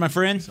your mind, my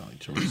friend?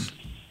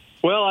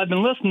 Well, I've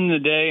been listening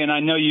today, and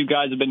I know you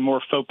guys have been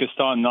more focused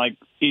on like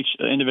each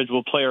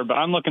individual player, but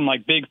I'm looking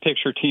like big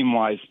picture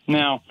team-wise.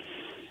 Now,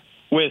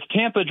 with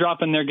Tampa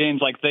dropping their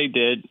games like they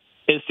did,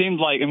 it seemed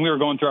like, and we were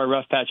going through our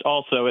rough patch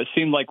also, it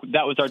seemed like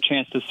that was our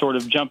chance to sort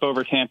of jump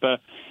over Tampa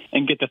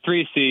and get the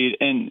 3 seed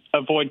and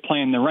avoid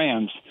playing the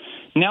Rams.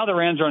 Now the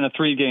Rams are on a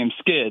 3-game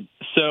skid.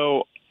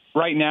 So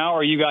right now,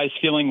 are you guys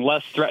feeling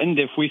less threatened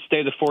if we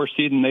stay the 4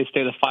 seed and they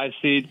stay the 5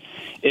 seed,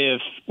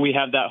 if we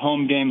have that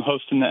home game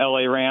hosting the LA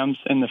Rams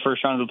in the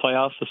first round of the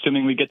playoffs,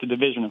 assuming we get the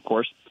division, of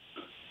course?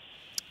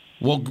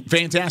 Well,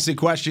 fantastic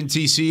question,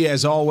 TC,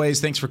 as always.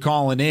 Thanks for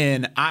calling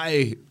in.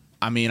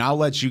 I mean, I'll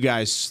let you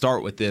guys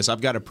start with this.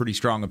 I've got a pretty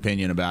strong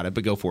opinion about it,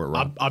 but go for it,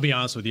 Rob. I'll be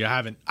honest with you.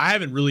 I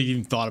haven't really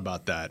even thought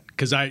about that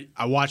because I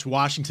watched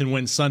Washington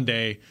win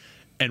Sunday,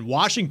 and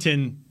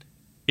Washington,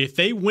 if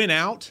they win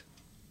out,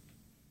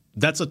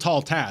 that's a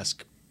tall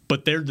task,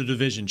 but they're the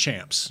division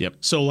champs. Yep.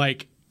 So,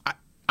 like,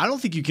 I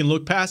don't think you can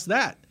look past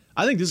that.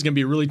 I think this is going to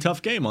be a really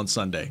tough game on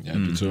Sunday. Yeah,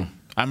 me too.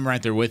 I'm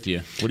right there with you.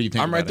 What do you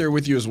think? I'm right there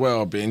with you as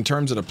well. But in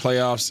terms of the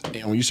playoffs,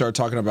 and when you start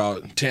talking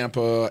about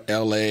Tampa,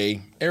 LA,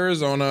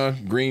 Arizona,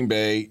 Green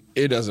Bay,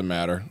 it doesn't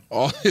matter.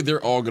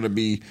 They're all going to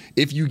be.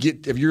 If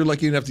you're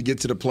lucky enough to get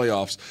to the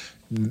playoffs,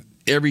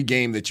 every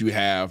game that you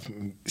have,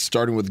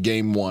 starting with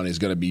game 1, is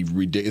going to be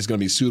ridiculous. It's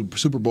going to be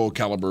Super Bowl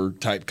caliber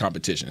type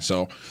competition.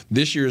 So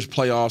this year's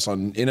playoffs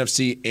on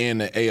NFC and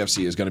the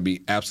AFC is going to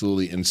be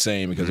absolutely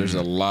insane because there's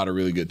a lot of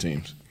really good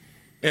teams.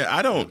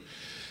 Yeah,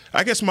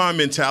 I guess my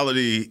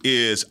mentality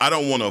is I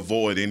don't want to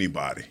avoid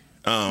anybody.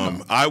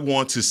 I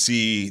want to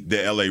see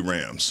the LA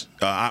Rams.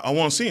 I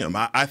want to see them.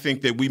 I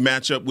think that we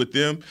match up with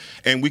them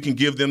and we can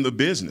give them the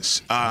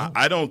business.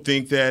 I don't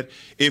think that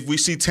if we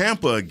see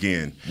Tampa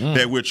again,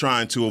 that we're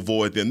trying to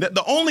avoid them.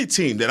 The only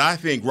team that I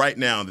think right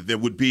now that there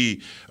would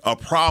be a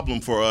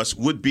problem for us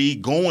would be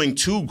going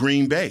to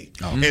Green Bay.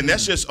 And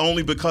that's just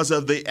only because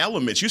of the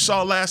elements. You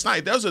saw last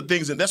night, those are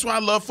things, and that's why I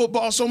love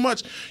football so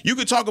much. You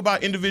could talk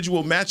about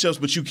individual matchups,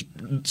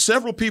 but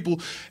several people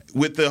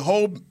with the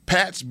whole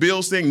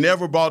Pats-Bills thing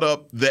never brought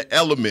up the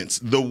elements,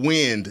 the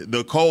wind,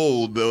 the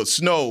cold, the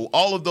snow,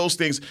 all of those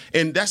things.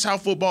 And that's how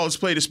football is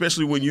played,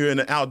 especially when you're in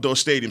an outdoor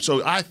stadium.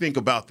 So I think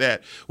about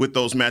that with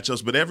those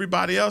matchups. But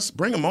everybody else,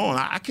 bring them on.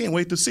 I can't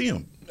wait to see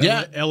them.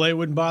 Yeah, LA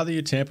wouldn't bother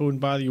you. Tampa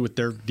wouldn't bother you with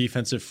their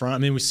defensive front. I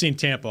mean, we've seen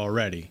Tampa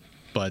already.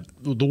 But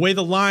the way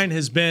the line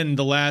has been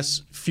the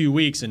last few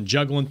weeks and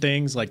juggling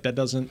things, like that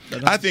doesn't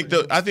I think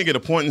at a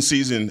point in the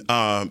season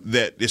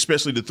that,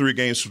 especially the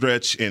 3-game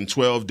stretch in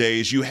 12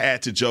 days, you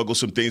had to juggle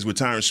some things with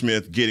Tyron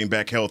Smith getting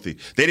back healthy.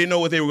 They didn't know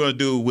what they were going to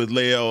do with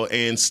Leal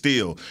and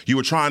Steele. You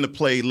were trying to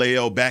play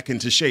Leal back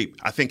into shape.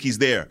 I think he's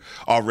there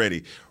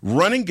already.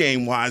 Running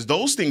game-wise,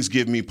 those things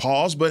give me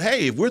pause. But,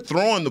 hey, if we're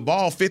throwing the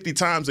ball 50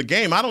 times a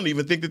game, I don't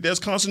even think that there's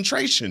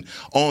concentration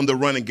on the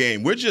running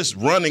game. We're just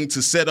running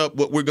to set up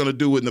what we're going to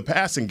do in the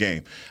passing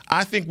game.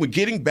 I think we're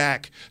getting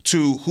back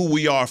to who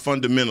we are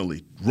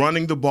fundamentally,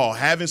 running the ball,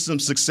 having some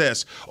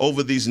success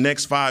over these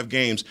next 5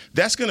 games.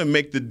 That's going to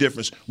make the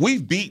difference.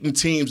 We've beaten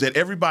teams that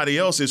everybody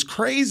else is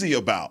crazy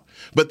about,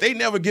 but they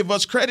never give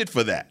us credit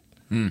for that.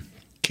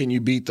 Can you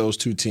beat those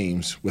 2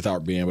 teams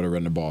without being able to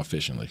run the ball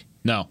efficiently?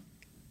 No.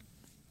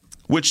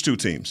 Which 2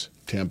 teams?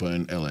 Tampa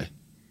and LA.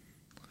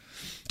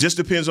 Just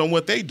depends on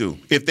what they do.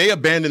 If they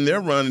abandon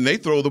their run and they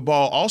throw the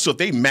ball also, if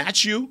they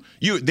match you,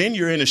 then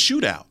you're in a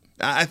shootout.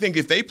 I think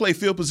if they play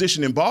field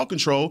position and ball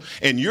control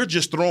and you're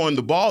just throwing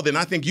the ball, then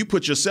I think you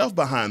put yourself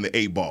behind the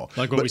 8 ball.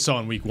 Like what we saw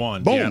in week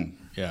 1. Boom.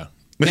 Yeah.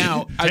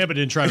 Now, Tampa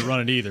didn't try to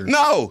run it either.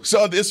 No.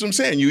 So that's what I'm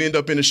saying. You end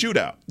up in a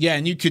shootout. Yeah,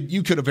 and you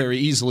could have very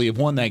easily have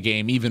won that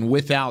game even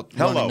without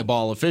running the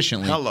ball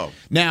efficiently.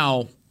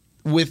 Now,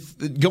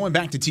 with going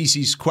back to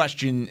TC's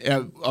question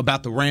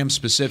about the Rams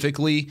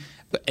specifically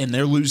and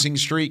their losing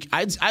streak,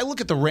 I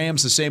look at the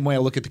Rams the same way I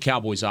look at the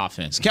Cowboys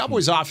offense.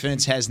 Cowboys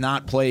offense has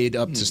not played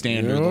up to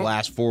standard the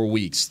last 4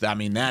 weeks. I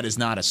mean, that is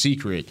not a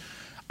secret.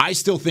 I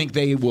still think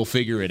they will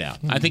figure it out.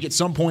 I think at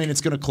some point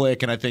it's going to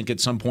click, and I think at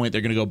some point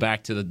they're going to go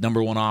back to the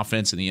number 1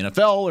 offense in the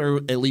NFL,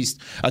 or at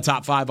least a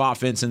top 5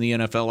 offense in the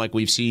NFL like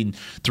we've seen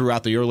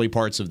throughout the early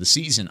parts of the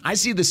season. I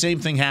see the same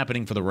thing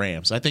happening for the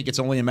Rams. I think it's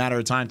only a matter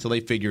of time till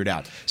they figure it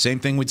out. Same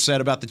thing we said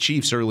about the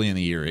Chiefs early in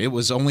the year. It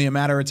was only a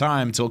matter of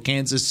time until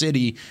Kansas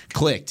City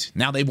clicked.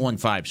 Now they've won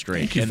 5 straight.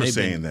 Thank you and for they've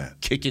saying been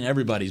that. Kicking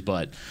everybody's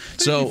butt.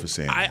 Thank you for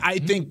saying that. I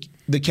think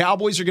the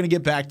Cowboys are going to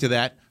get back to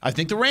that. I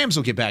think the Rams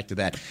will get back to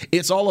that.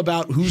 It's all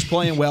about who's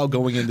playing well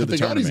going into the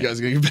tournament. All these guys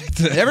are going to get back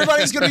to that.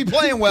 Everybody's going to be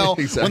playing well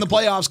Exactly. when the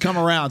playoffs come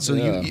around. So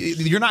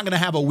you're not going to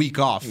have a week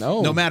off.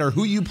 No matter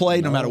who you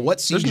play, no matter what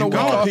seed you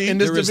go,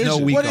 there is no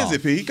week off. What is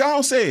it, Pete? Go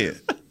on, say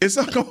it. It's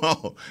not going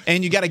on.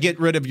 And you got to get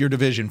rid of your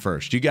division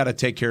first. You got to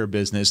take care of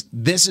business.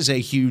 This is a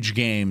huge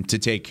game to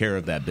take care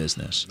of that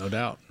business. No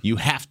doubt. You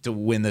have to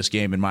win this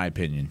game, in my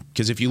opinion,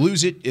 because if you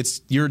lose it,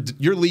 it's your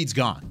lead's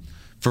gone.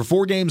 For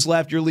 4 games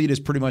left, your lead is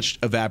pretty much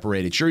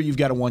evaporated. Sure, you've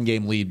got a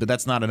 1-game lead, but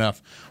that's not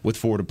enough with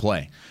 4 to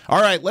play. All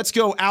right, let's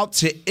go out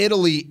to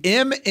Italy.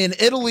 M in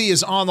Italy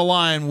is on the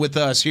line with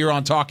us here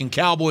on Talking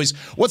Cowboys.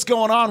 What's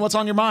going on? What's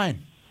on your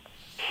mind?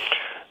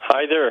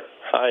 Hi there.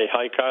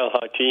 Hi, Kyle.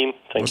 Hi, team.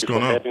 Thank you for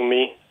having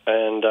me.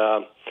 And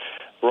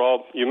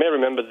Rob, you may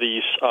remember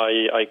these.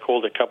 I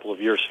called a couple of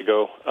years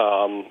ago,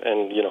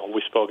 and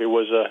we spoke. It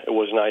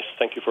was nice.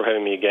 Thank you for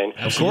having me again.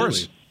 Of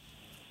course.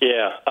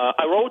 Yeah,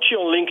 I wrote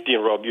you on LinkedIn,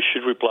 Rob. You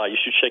should reply. You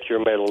should check your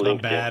mail on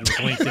LinkedIn. I'm bad with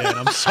LinkedIn.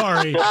 I'm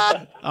sorry.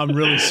 I'm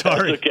really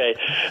sorry.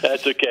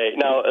 That's okay.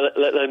 Now,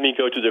 let me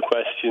go to the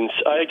questions.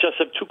 I just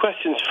have 2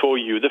 questions for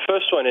you. The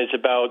first one is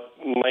about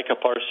Micah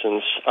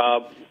Parsons.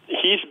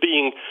 He's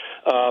being,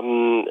 there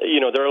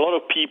are a lot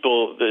of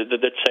people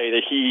that say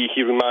that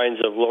he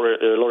reminds of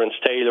Lawrence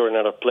Taylor and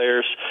other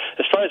players.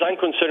 As far as I'm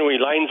concerned, when he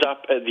lines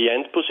up at the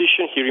end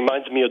position, he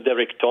reminds me of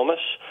Derek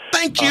Thomas.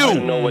 Thank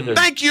you.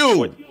 Thank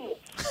you.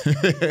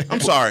 I'm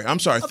sorry.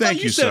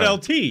 Thank you, said sir.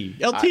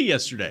 LT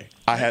yesterday.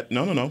 I had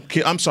no.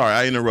 I'm sorry.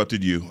 I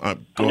interrupted you. No.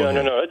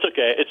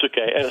 It's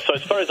okay. And so,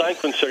 as far as I'm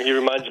concerned, he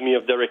reminds me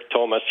of Derek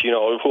Thomas. Who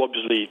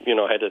obviously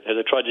had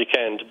a tragic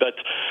end. But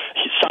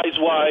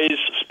size-wise,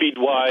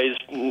 speed-wise,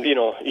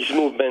 his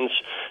movements,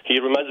 he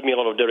reminds me a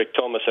lot of Derek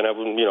Thomas. And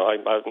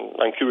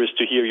I'm curious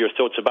to hear your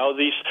thoughts about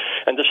this.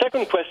 And the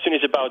second question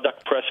is about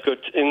Dak Prescott.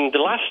 In the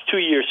last 2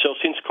 years, so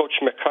since Coach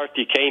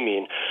McCarthy came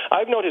in,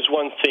 I've noticed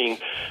one thing.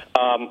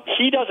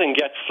 He doesn't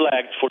get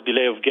flagged for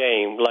delay of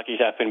game like it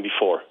happened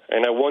before.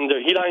 And I wonder,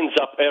 he lines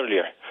up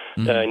earlier.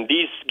 and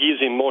this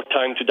gives him more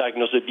time to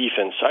diagnose the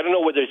defense. I don't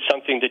know whether it's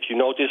something that you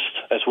noticed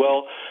as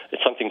well.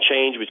 It's something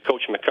changed with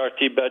Coach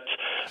McCarthy, but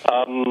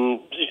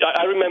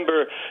I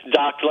remember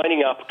Dak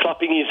lining up,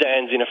 clapping his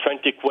hands in a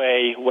frantic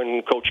way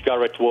when Coach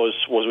Garrett was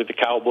with the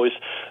Cowboys,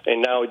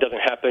 and now it doesn't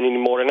happen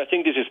anymore. And I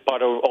think this is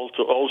part of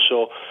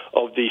also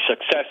of the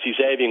success he's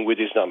having with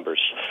his numbers.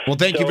 Well,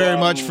 thank you very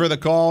much for the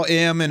call,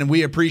 Em, and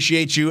we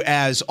appreciate you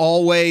as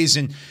always.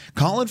 And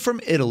calling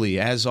from Italy,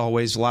 as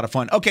always, a lot of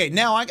fun. Okay,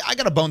 now I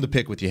got a bone to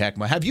pick with you,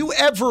 Heckma. Have you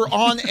ever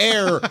on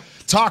air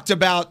talked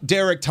about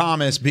Derek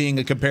Thomas being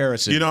a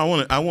comparison? You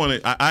know,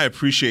 I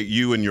appreciate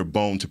you and your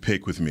bone to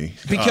pick with me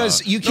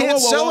because you can't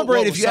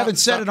celebrate if you haven't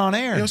said it on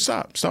air. You know,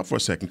 stop for a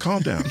second.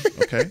 Calm down,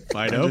 okay?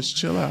 I know. Just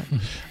chill out.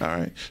 All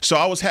right. So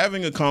I was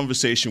having a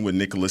conversation with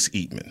Nicholas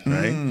Eatman,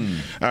 right?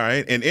 All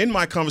right. And in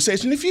my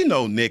conversation, if you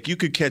know Nick, you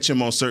could catch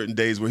him on certain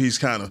days where he's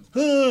kind of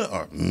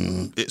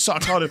So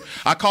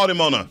I called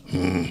him on a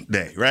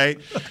day, right?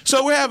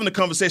 So we're having a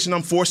conversation.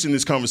 I'm forcing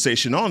this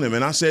conversation on him,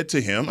 and I said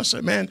to him,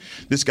 man,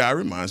 this guy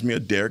reminds me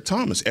of Derek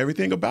Thomas.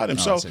 Everything about him.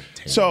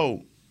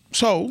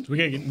 So we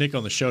gotta get Nick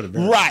on the show to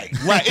right,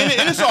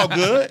 and it's all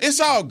good. It's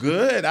all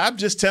good. I'm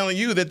just telling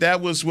you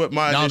that was what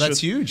my initial, that's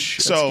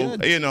huge. So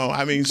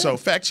that's so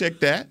fact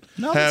check that,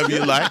 however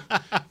you like,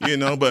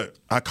 But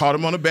I caught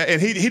him on the back, and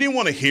he didn't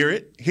want to hear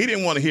it. He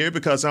didn't want to hear it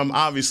because I'm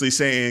obviously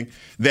saying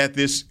that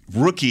this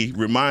rookie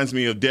reminds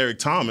me of Derek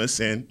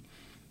Thomas, and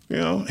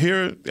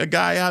here a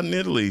guy out in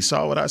Italy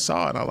saw what I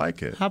saw, and I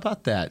like it. How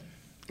about that?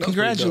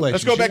 Congratulations.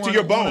 Let's go back to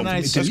your bone.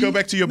 Let's go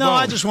back to your bone. No,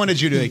 I just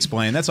wanted you to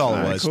explain. That's all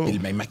it was. Cool.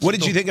 What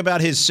did you think about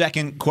his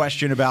second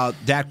question about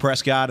Dak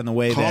Prescott and the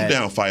way Calm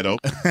down, Fido.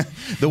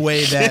 The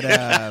way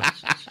that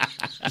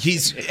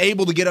he's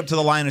able to get up to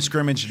the line of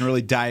scrimmage and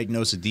really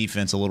diagnose a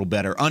defense a little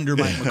better under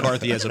Mike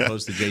McCarthy as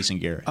opposed to Jason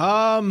Garrett?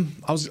 I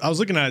was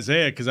looking at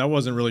Isaiah because I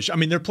wasn't really sure. I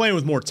mean, they're playing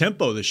with more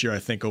tempo this year, I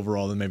think,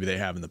 overall than maybe they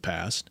have in the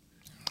past.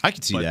 I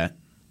could see that.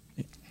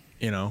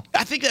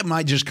 I think that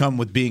might just come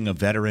with being a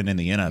veteran in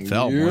the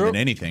NFL more than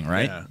anything,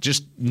 right? Yeah.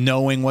 Just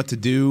knowing what to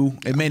do.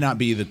 It may not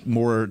be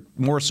more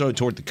so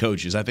toward the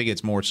coaches. I think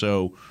it's more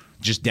so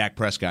just Dak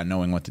Prescott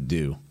knowing what to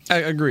do. I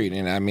agreed,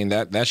 and I mean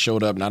that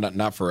showed up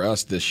not for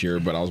us this year,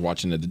 but I was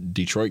watching the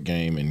Detroit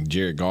game, and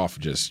Jared Goff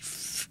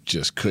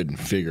just couldn't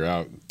figure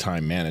out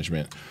time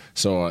management.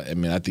 So, I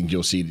mean, I think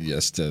you'll see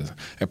just a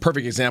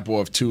perfect example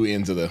of two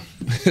ends of the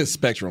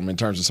spectrum in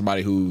terms of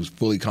somebody who's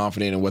fully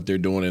confident in what they're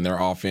doing in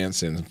their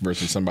offense and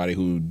versus somebody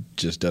who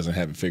just doesn't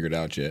have it figured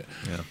out yet.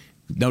 Yeah,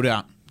 no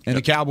doubt. And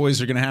the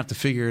Cowboys are going to have to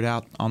figure it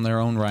out on their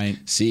own right.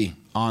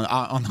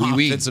 On the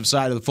offensive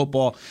side of the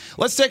football.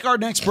 Let's take our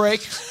next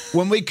break.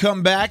 When we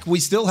come back, we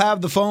still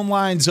have the phone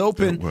lines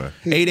open.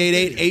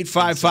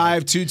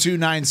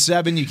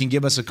 888-855-2297. You can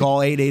give us a call,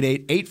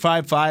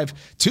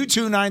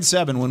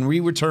 888-855-2297 when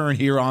we return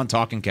here on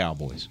Talking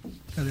Cowboys.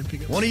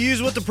 Want to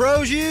use what the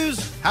pros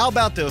use? How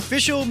about the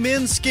official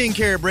men's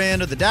skincare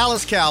brand of the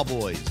Dallas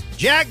Cowboys,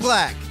 Jack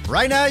Black?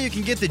 Right now, you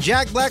can get the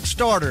Jack Black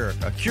Starter,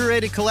 a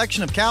curated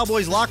collection of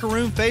Cowboys locker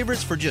room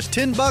favorites for just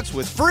 $10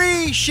 with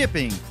free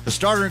shipping. The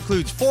starter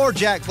includes 4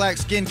 Jack Black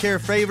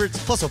skincare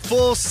favorites plus a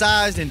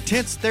full-sized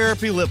intense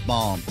therapy lip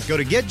balm. Go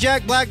to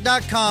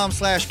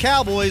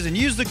getjackblack.com/Cowboys and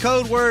use the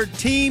code word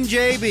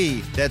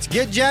TEAMJB. That's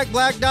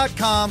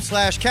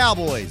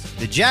getjackblack.com/Cowboys.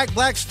 The Jack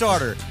Black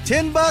Starter,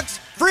 $10,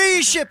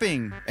 free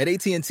shipping. At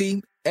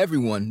AT&T,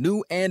 everyone,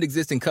 new and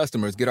existing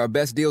customers, get our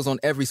best deals on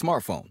every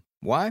smartphone.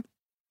 Why?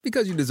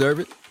 Because you deserve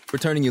it. For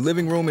turning your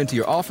living room into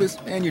your office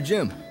and your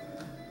gym.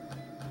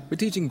 For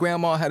teaching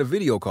Grandma how to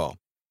video call.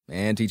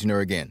 And teaching her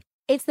again.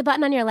 It's the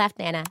button on your left,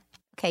 Nana.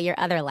 Okay, your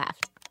other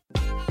left.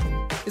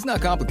 It's not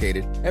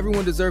complicated.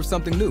 Everyone deserves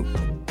something new.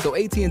 So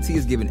AT&T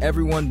is giving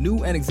everyone,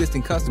 new and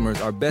existing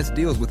customers, our best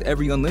deals with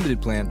every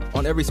unlimited plan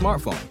on every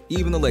smartphone,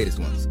 even the latest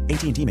ones.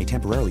 AT&T may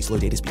temporarily slow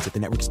data speeds if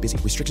the network is busy.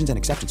 Restrictions and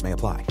exceptions may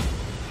apply.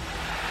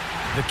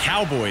 The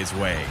Cowboys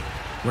way,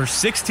 where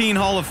 16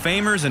 Hall of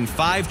Famers and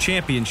 5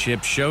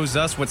 championships shows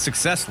us what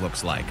success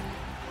looks like.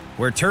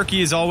 Where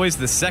turkey is always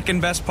the second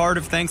best part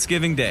of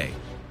Thanksgiving Day.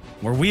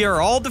 Where we are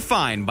all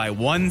defined by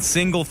one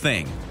single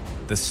thing,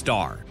 the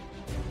star.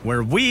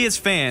 Where we as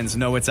fans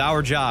know it's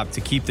our job to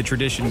keep the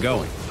tradition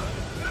going.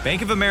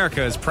 Bank of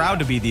America is proud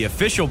to be the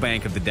official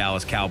bank of the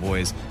Dallas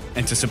Cowboys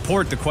and to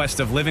support the quest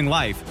of living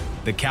life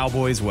the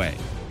Cowboys way.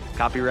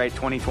 Copyright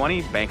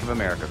 2020, Bank of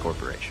America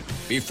Corporation.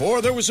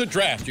 Before there was a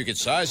draft, you could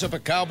size up a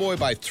cowboy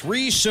by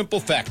 3 simple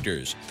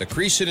factors: the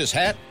crease in his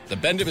hat, the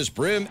bend of his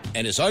brim,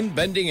 and his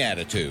unbending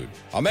attitude.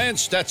 A man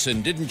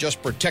Stetson didn't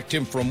just protect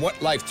him from what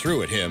life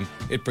threw at him,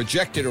 it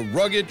projected a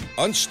rugged,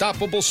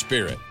 unstoppable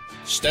spirit.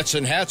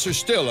 Stetson hats are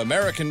still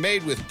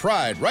American-made with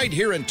pride right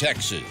here in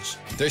Texas.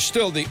 They're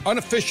still the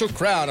unofficial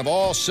crown of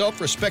all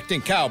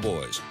self-respecting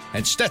cowboys,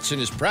 and Stetson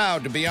is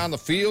proud to be on the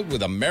field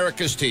with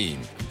America's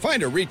team.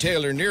 Find a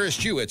retailer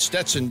nearest you at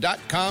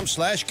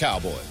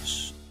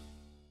stetson.com/cowboys.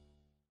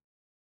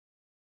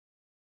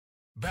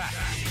 Back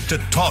to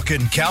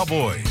Talking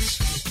Cowboys.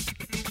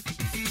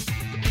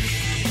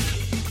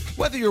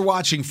 Whether you're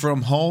watching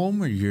from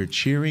home or you're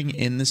cheering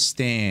in the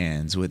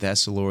stands, with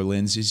Essilor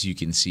lenses, you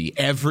can see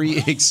every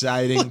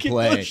exciting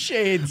play.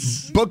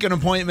 Shades. Book an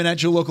appointment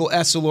at your local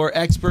Essilor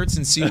experts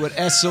and see what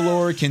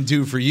Essilor can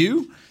do for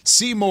you.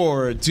 See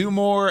more, do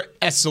more,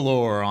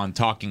 Essilor on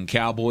Talking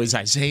Cowboys.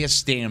 Isaiah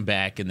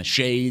Stanback in the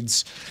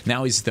shades.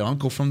 Now he's the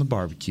uncle from the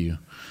barbecue.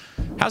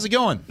 How's it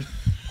going?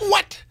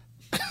 What?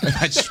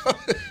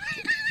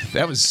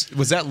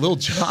 Was that Lil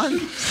Jon?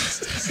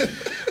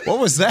 What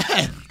was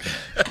that?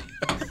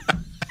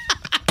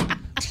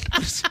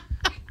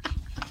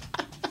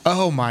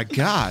 Oh my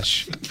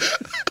gosh.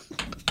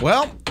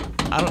 Well,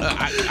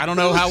 I don't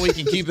know how we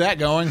can keep that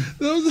going.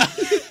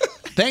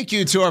 Thank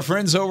you to our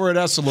friends over at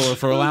Essilor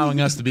for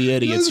allowing us to be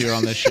idiots here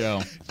on this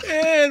show.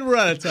 And we're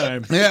out of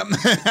time. Yep.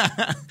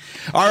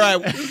 All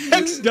right.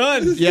 Heck's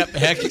done. Yep.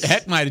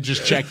 Heck might have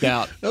just checked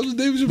out. That was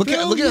David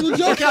Chappelle.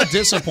 Look how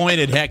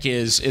disappointed Heck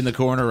is in the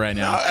corner right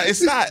now. No,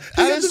 it's not.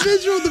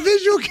 The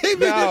visual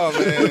came in. No,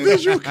 man. The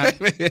visual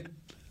came in.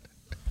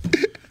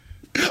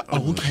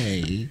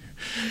 Okay.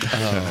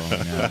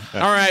 Oh, no.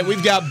 All right,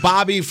 we've got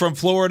Bobby from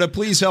Florida.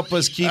 Please help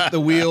us keep the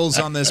wheels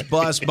on this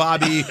bus.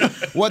 Bobby,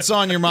 what's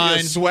on your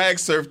mind? Swag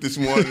surf this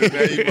morning.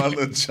 Now you my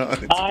Lil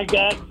Jon. I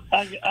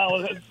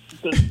was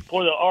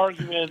for the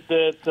argument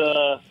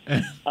that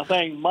I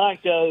think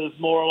Micah is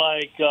more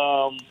like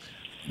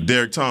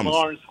Derek Thomas.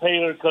 Lawrence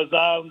Taylor, because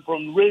I'm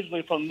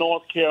originally from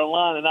North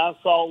Carolina, and I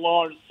saw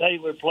Lawrence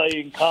Taylor play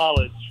in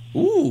college.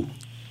 Ooh.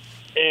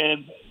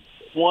 And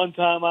one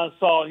time I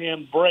saw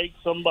him break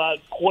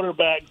somebody's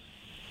quarterback's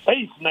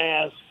face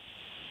mask.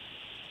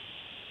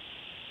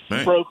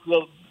 Man. Broke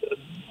the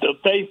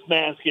face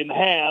mask in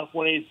half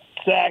when he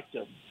sacked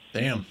him.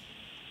 Damn.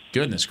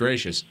 Goodness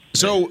gracious.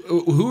 So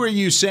who are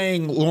you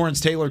saying Lawrence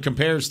Taylor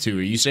compares to?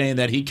 Are you saying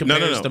that he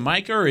compares to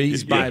Micah, or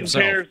he's by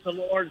himself? He compares to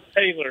Lawrence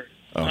Taylor.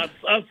 Oh.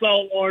 I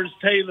saw Lawrence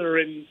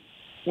Taylor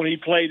when he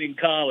played in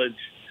college.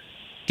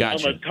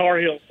 Gotcha. I'm a Tar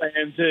Heel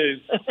fan, too.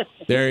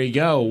 There you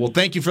go. Well,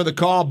 thank you for the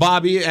call,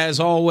 Bobby, as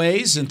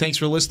always, and thanks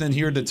for listening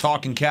here to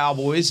Talking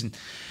Cowboys. And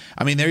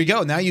I mean, there you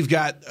go. Now you've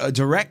got a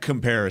direct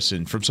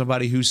comparison from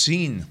somebody who's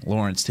seen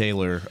Lawrence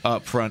Taylor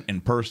up front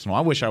and personal.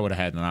 I wish I would have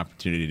had an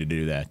opportunity to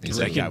do that, because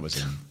that guy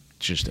was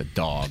just a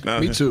dog.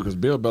 Me too, because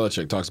Bill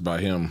Belichick talks about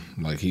him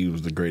like he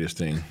was the greatest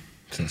thing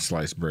since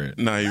sliced bread.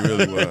 No, he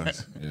really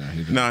was.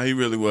 Yeah, he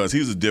really was. He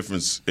was a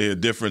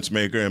difference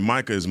maker, and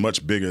Micah is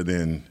much bigger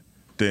than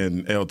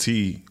LT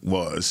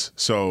was.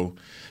 So,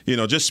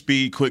 just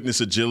speed,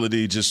 quickness,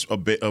 agility, just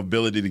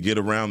ability to get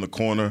around the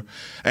corner.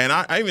 And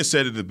I even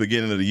said at the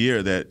beginning of the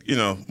year that,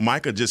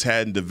 Micah just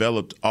hadn't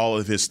developed all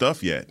of his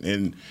stuff yet.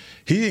 And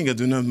he ain't going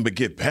to do nothing but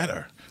get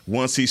better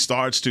once he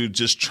starts to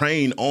just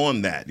train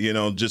on that,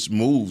 just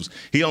moves.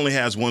 He only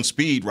has one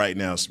speed right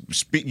now,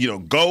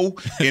 go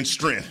and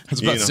strength. I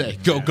was about to say,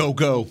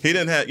 go. He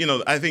didn't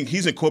have, I think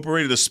he's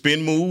incorporated a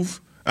spin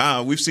move.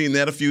 We've seen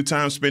that a few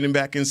times, spinning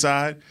back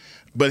inside.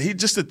 But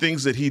the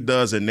things that he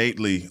does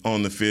innately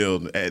on the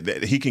field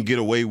that he can get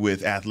away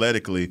with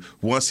athletically,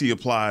 once he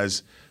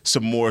applies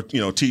some more,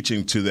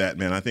 teaching to that,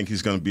 man, I think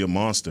he's going to be a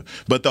monster.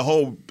 But the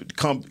whole,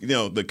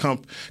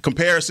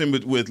 comparison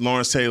with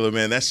Lawrence Taylor,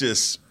 man, that's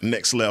just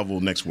next level,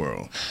 next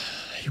world.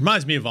 He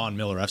reminds me of Von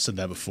Miller. I've said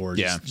that before.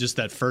 Just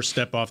that first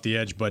step off the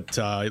edge. But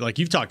like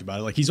you've talked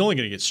about it, like he's only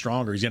going to get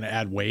stronger. He's going to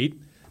add weight.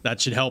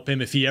 That should help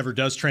him if he ever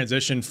does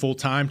transition full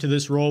time to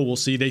this role. We'll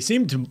see. They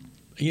seem to,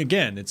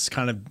 again, it's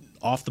kind of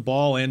off the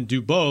ball and do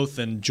both.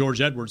 And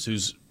George Edwards,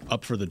 who's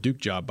up for the Duke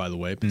job, by the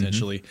way,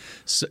 potentially,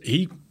 so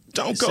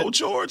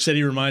George. Said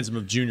he reminds him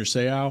of Junior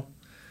Seau.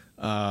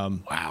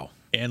 Wow.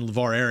 And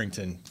LeVar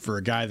Arrington, for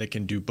a guy that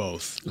can do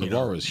both.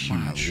 LeVar was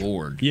huge. My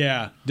Lord.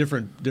 Yeah,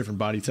 different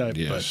body type.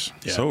 Yes.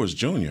 But, yeah. So was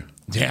Junior.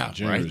 Yeah,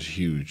 Junior was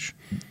huge.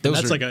 And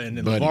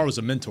LeVar was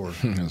a mentor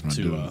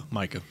to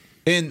Micah.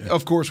 And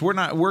of course,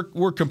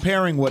 we're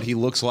comparing what he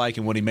looks like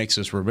and what he makes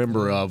us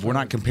remember of. We're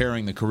not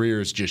comparing the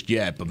careers just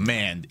yet. But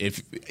man,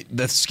 if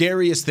the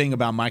scariest thing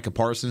about Micah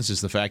Parsons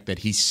is the fact that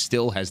he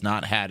still has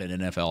not had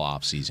an NFL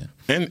offseason.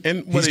 And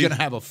he's going to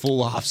have a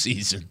full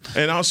offseason.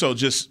 And also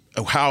just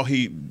how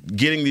he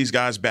getting these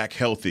guys back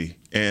healthy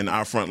and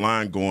our front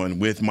line going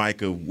with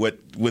Micah, with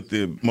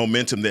the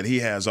momentum that he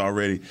has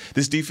already.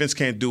 This defense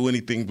can't do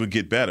anything but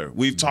get better.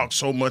 We've talked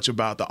so much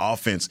about the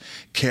offense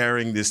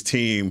carrying this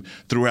team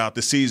throughout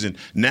the season.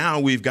 Now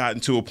we've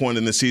gotten to a point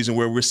in the season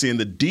where we're seeing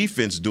the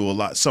defense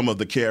do some of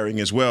the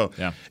carrying as well.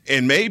 Yeah.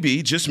 And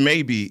maybe, just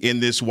maybe, in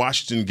this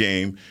Washington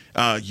game,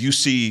 you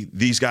see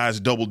these guys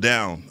double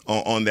down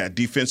on that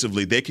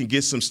defensively. They can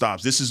get some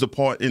stops. This is the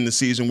part in the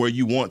season where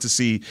you want to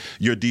see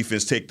your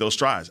defense take those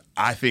strides.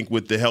 I think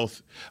with the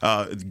health,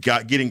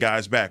 getting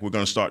guys back, we're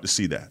going to start to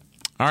see that.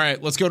 All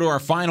right, let's go to our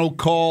final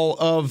call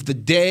of the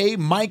day.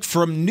 Mike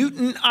from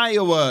Newton,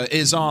 Iowa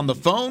is on the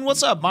phone.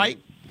 What's up, Mike?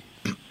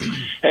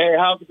 Hey,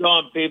 how's it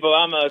going, people?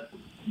 I'm a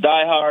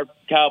diehard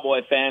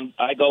Cowboy fan.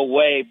 I go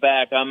way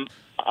back. I'm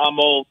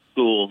old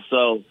school.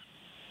 So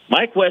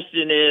my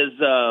question is,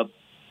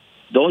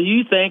 don't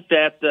you think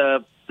that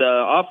the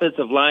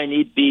offensive line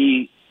need to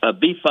be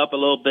beef up a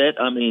little bit?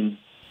 I mean,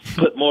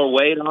 put more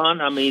weight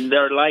on? I mean,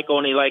 they're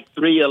only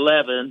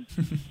 311.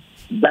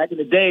 Back in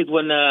the days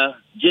when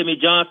Jimmy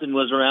Johnson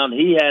was around,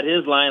 he had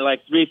his line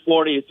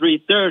 340 or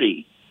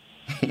 330.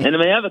 And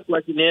my other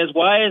question is,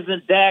 why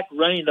isn't Dak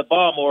running the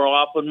ball more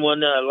often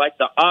when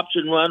the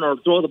option run or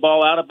throw the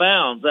ball out of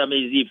bounds? I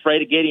mean, is he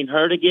afraid of getting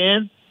hurt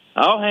again?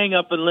 I'll hang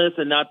up and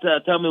listen. Now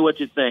tell me what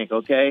you think,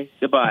 okay?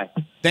 Goodbye.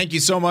 Thank you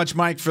so much,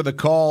 Mike, for the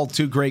call.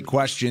 2 great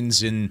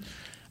questions. And,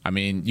 I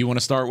mean, you want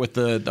to start with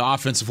the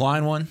offensive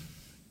line one?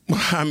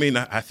 I mean,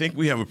 I think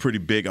we have a pretty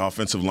big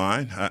offensive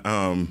line.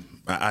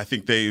 I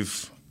think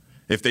if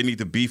they need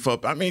to beef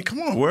up, I mean,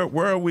 come on,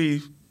 where are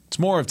we? It's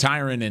more of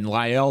Tyron and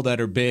Lyle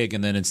that are big,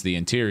 and then it's the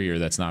interior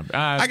that's not.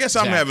 I guess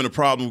I'm having a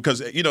problem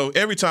because,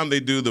 every time they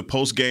do the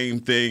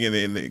post-game thing and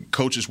then the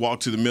coaches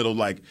walk to the middle,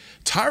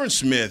 Tyron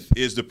Smith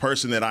is the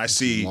person that I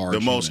see the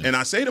most. And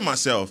I say to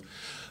myself,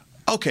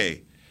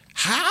 okay,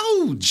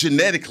 how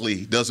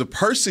genetically does a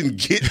person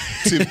get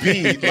to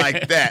be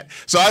like that?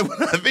 So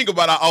when I think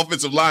about our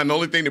offensive line, the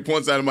only thing that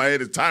points out of my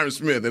head is Tyron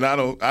Smith, and I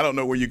don't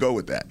know where you go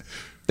with that.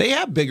 They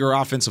have bigger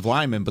offensive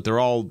linemen, but they're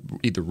all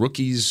either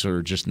rookies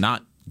or just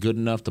not good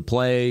enough to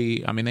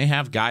play. I mean, they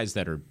have guys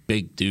that are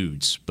big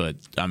dudes, but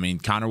I mean,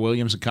 Connor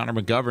Williams and Connor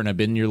McGovern have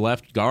been your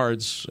left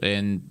guards,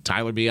 and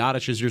Tyler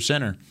Biadasz is your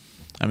center.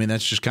 I mean,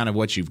 that's just kind of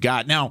what you've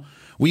got. Now,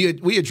 we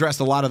addressed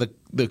a lot of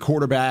the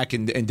quarterback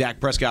and Dak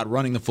Prescott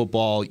running the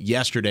football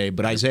yesterday,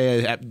 but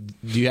Isaiah,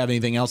 do you have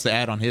anything else to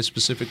add on his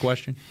specific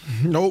question?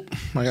 Nope.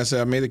 Like I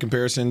said, I made the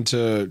comparison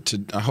to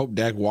I hope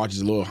Dak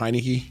watches a little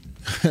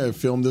Heineke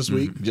film this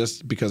week,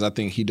 just because I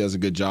think he does a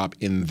good job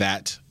in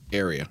that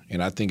area.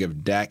 And I think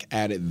if Dak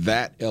added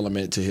that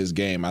element to his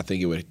game, I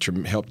think it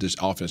would help this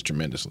offense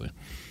tremendously.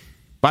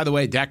 By the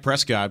way, Dak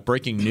Prescott,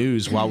 breaking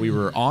news while we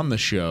were on the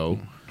show,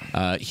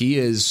 he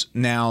is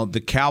now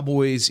the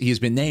Cowboys. He has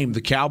been named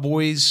the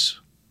Cowboys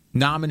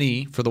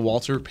nominee for the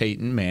Walter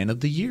Payton Man of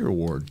the Year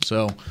award.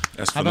 So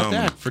how about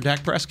that for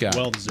Dak Prescott?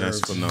 Well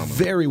deserved. That's phenomenal.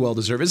 Very well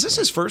deserved. Is this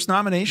his first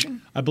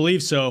nomination? I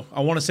believe so.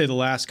 I want to say the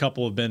last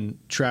couple have been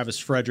Travis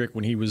Frederick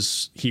when he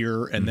was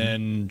here, and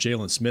then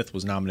Jalen Smith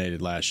was nominated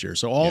last year.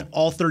 So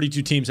all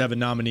 32 teams have a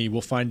nominee.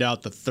 We'll find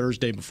out the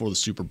Thursday before the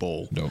Super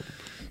Bowl. Dope.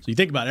 So you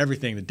think about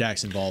everything that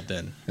Dak's involved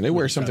in. And they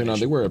wear something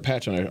on. They wear a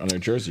patch on their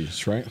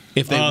jerseys, right?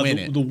 If they win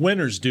it. The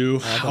winners do.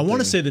 I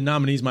want to say the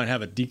nominees might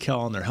have a decal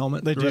on their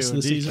helmet the rest of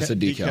the season. That's a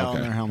decal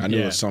on their helmet. I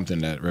knew it was something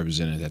that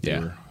represented that they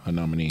were a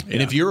nominee.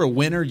 And if you're a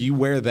winner, you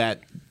wear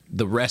that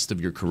the rest of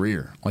your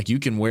career. Like you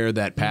can wear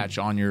that patch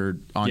on your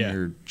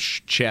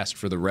chest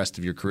for the rest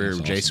of your career.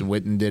 That's Jason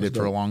awesome. Witten did it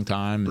for a long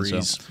time.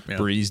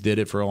 Breeze did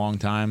it for a long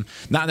time.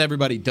 Not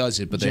everybody does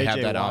it, but they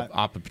have that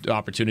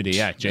opportunity.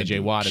 Yeah,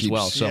 J.J. Watt as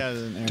well. So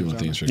doing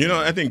things for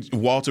I think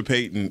Walter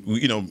Payton,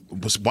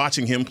 was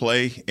watching him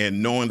play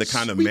and knowing the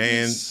kind of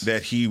man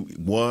that he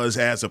was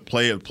as a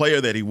player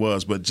that he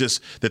was, but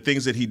just the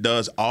things that he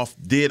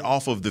did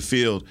off of the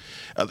field.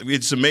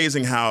 It's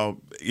amazing how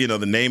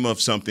the name of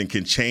something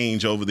can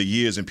change over the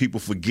years and people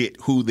forget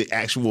who the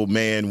actual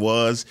man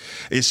was.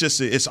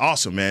 It's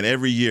awesome, man.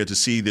 Every year to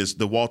see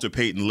the Walter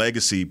Payton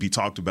legacy be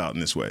talked about in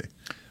this way.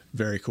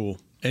 Very cool.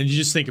 And you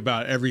just think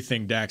about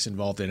everything Dak's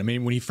involved in. I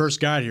mean, when he first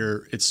got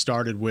here, it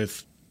started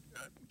with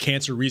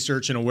cancer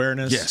research and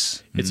awareness.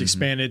 Yes. It's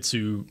expanded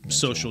to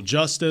social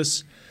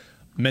justice,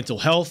 mental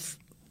health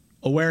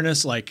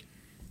awareness. Like,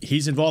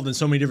 he's involved in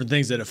so many different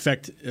things that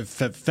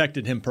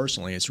affected him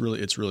personally. It's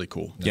really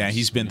cool. Yeah,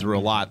 he's been through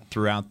a lot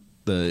throughout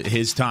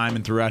his time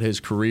and throughout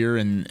his career,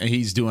 and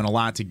he's doing a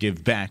lot to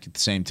give back at the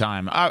same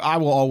time. I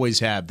will always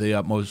have the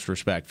utmost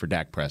respect for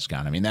Dak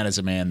Prescott. I mean, that is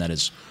a man that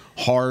is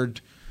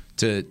hard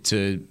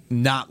to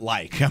not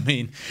like. I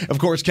mean, of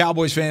course,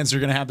 Cowboys fans are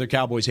going to have their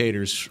Cowboys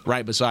haters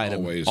right beside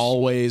him.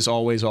 Always.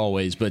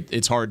 But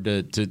it's hard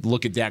to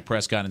look at Dak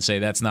Prescott and say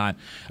that's not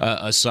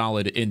a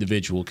solid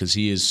individual, because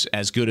he is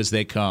as good as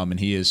they come, and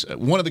he is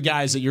one of the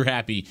guys that you're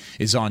happy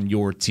is on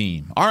your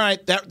team. All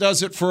right, that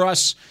does it for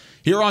us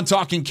here on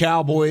Talking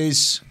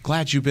Cowboys.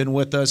 Glad you've been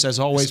with us. As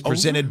always,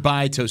 presented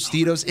by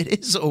Tostitos. It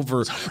is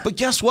over. But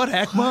guess what,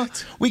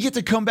 Heckma? We get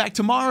to come back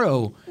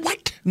tomorrow.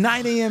 What?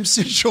 9 a.m.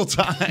 Central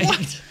Time.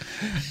 What?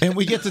 And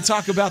we get to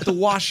talk about the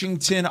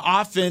Washington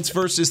offense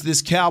versus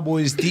this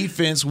Cowboys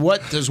defense.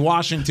 What does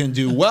Washington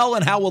do well,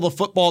 and how will the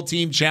football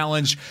team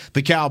challenge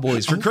the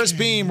Cowboys? For Chris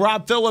Beam,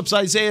 Rob Phillips,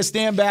 Isaiah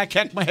Stanback,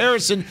 Heckma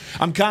Harrison,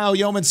 I'm Kyle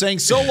Yeoman saying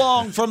so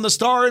long from the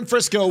Star in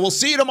Frisco. We'll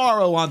see you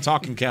tomorrow on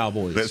Talking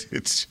Cowboys.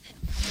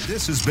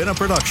 This has been a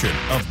production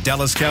of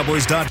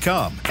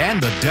DallasCowboys.com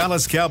and the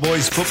Dallas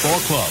Cowboys Football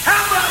Club.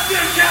 How about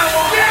this,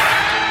 Cowboys? Yeah!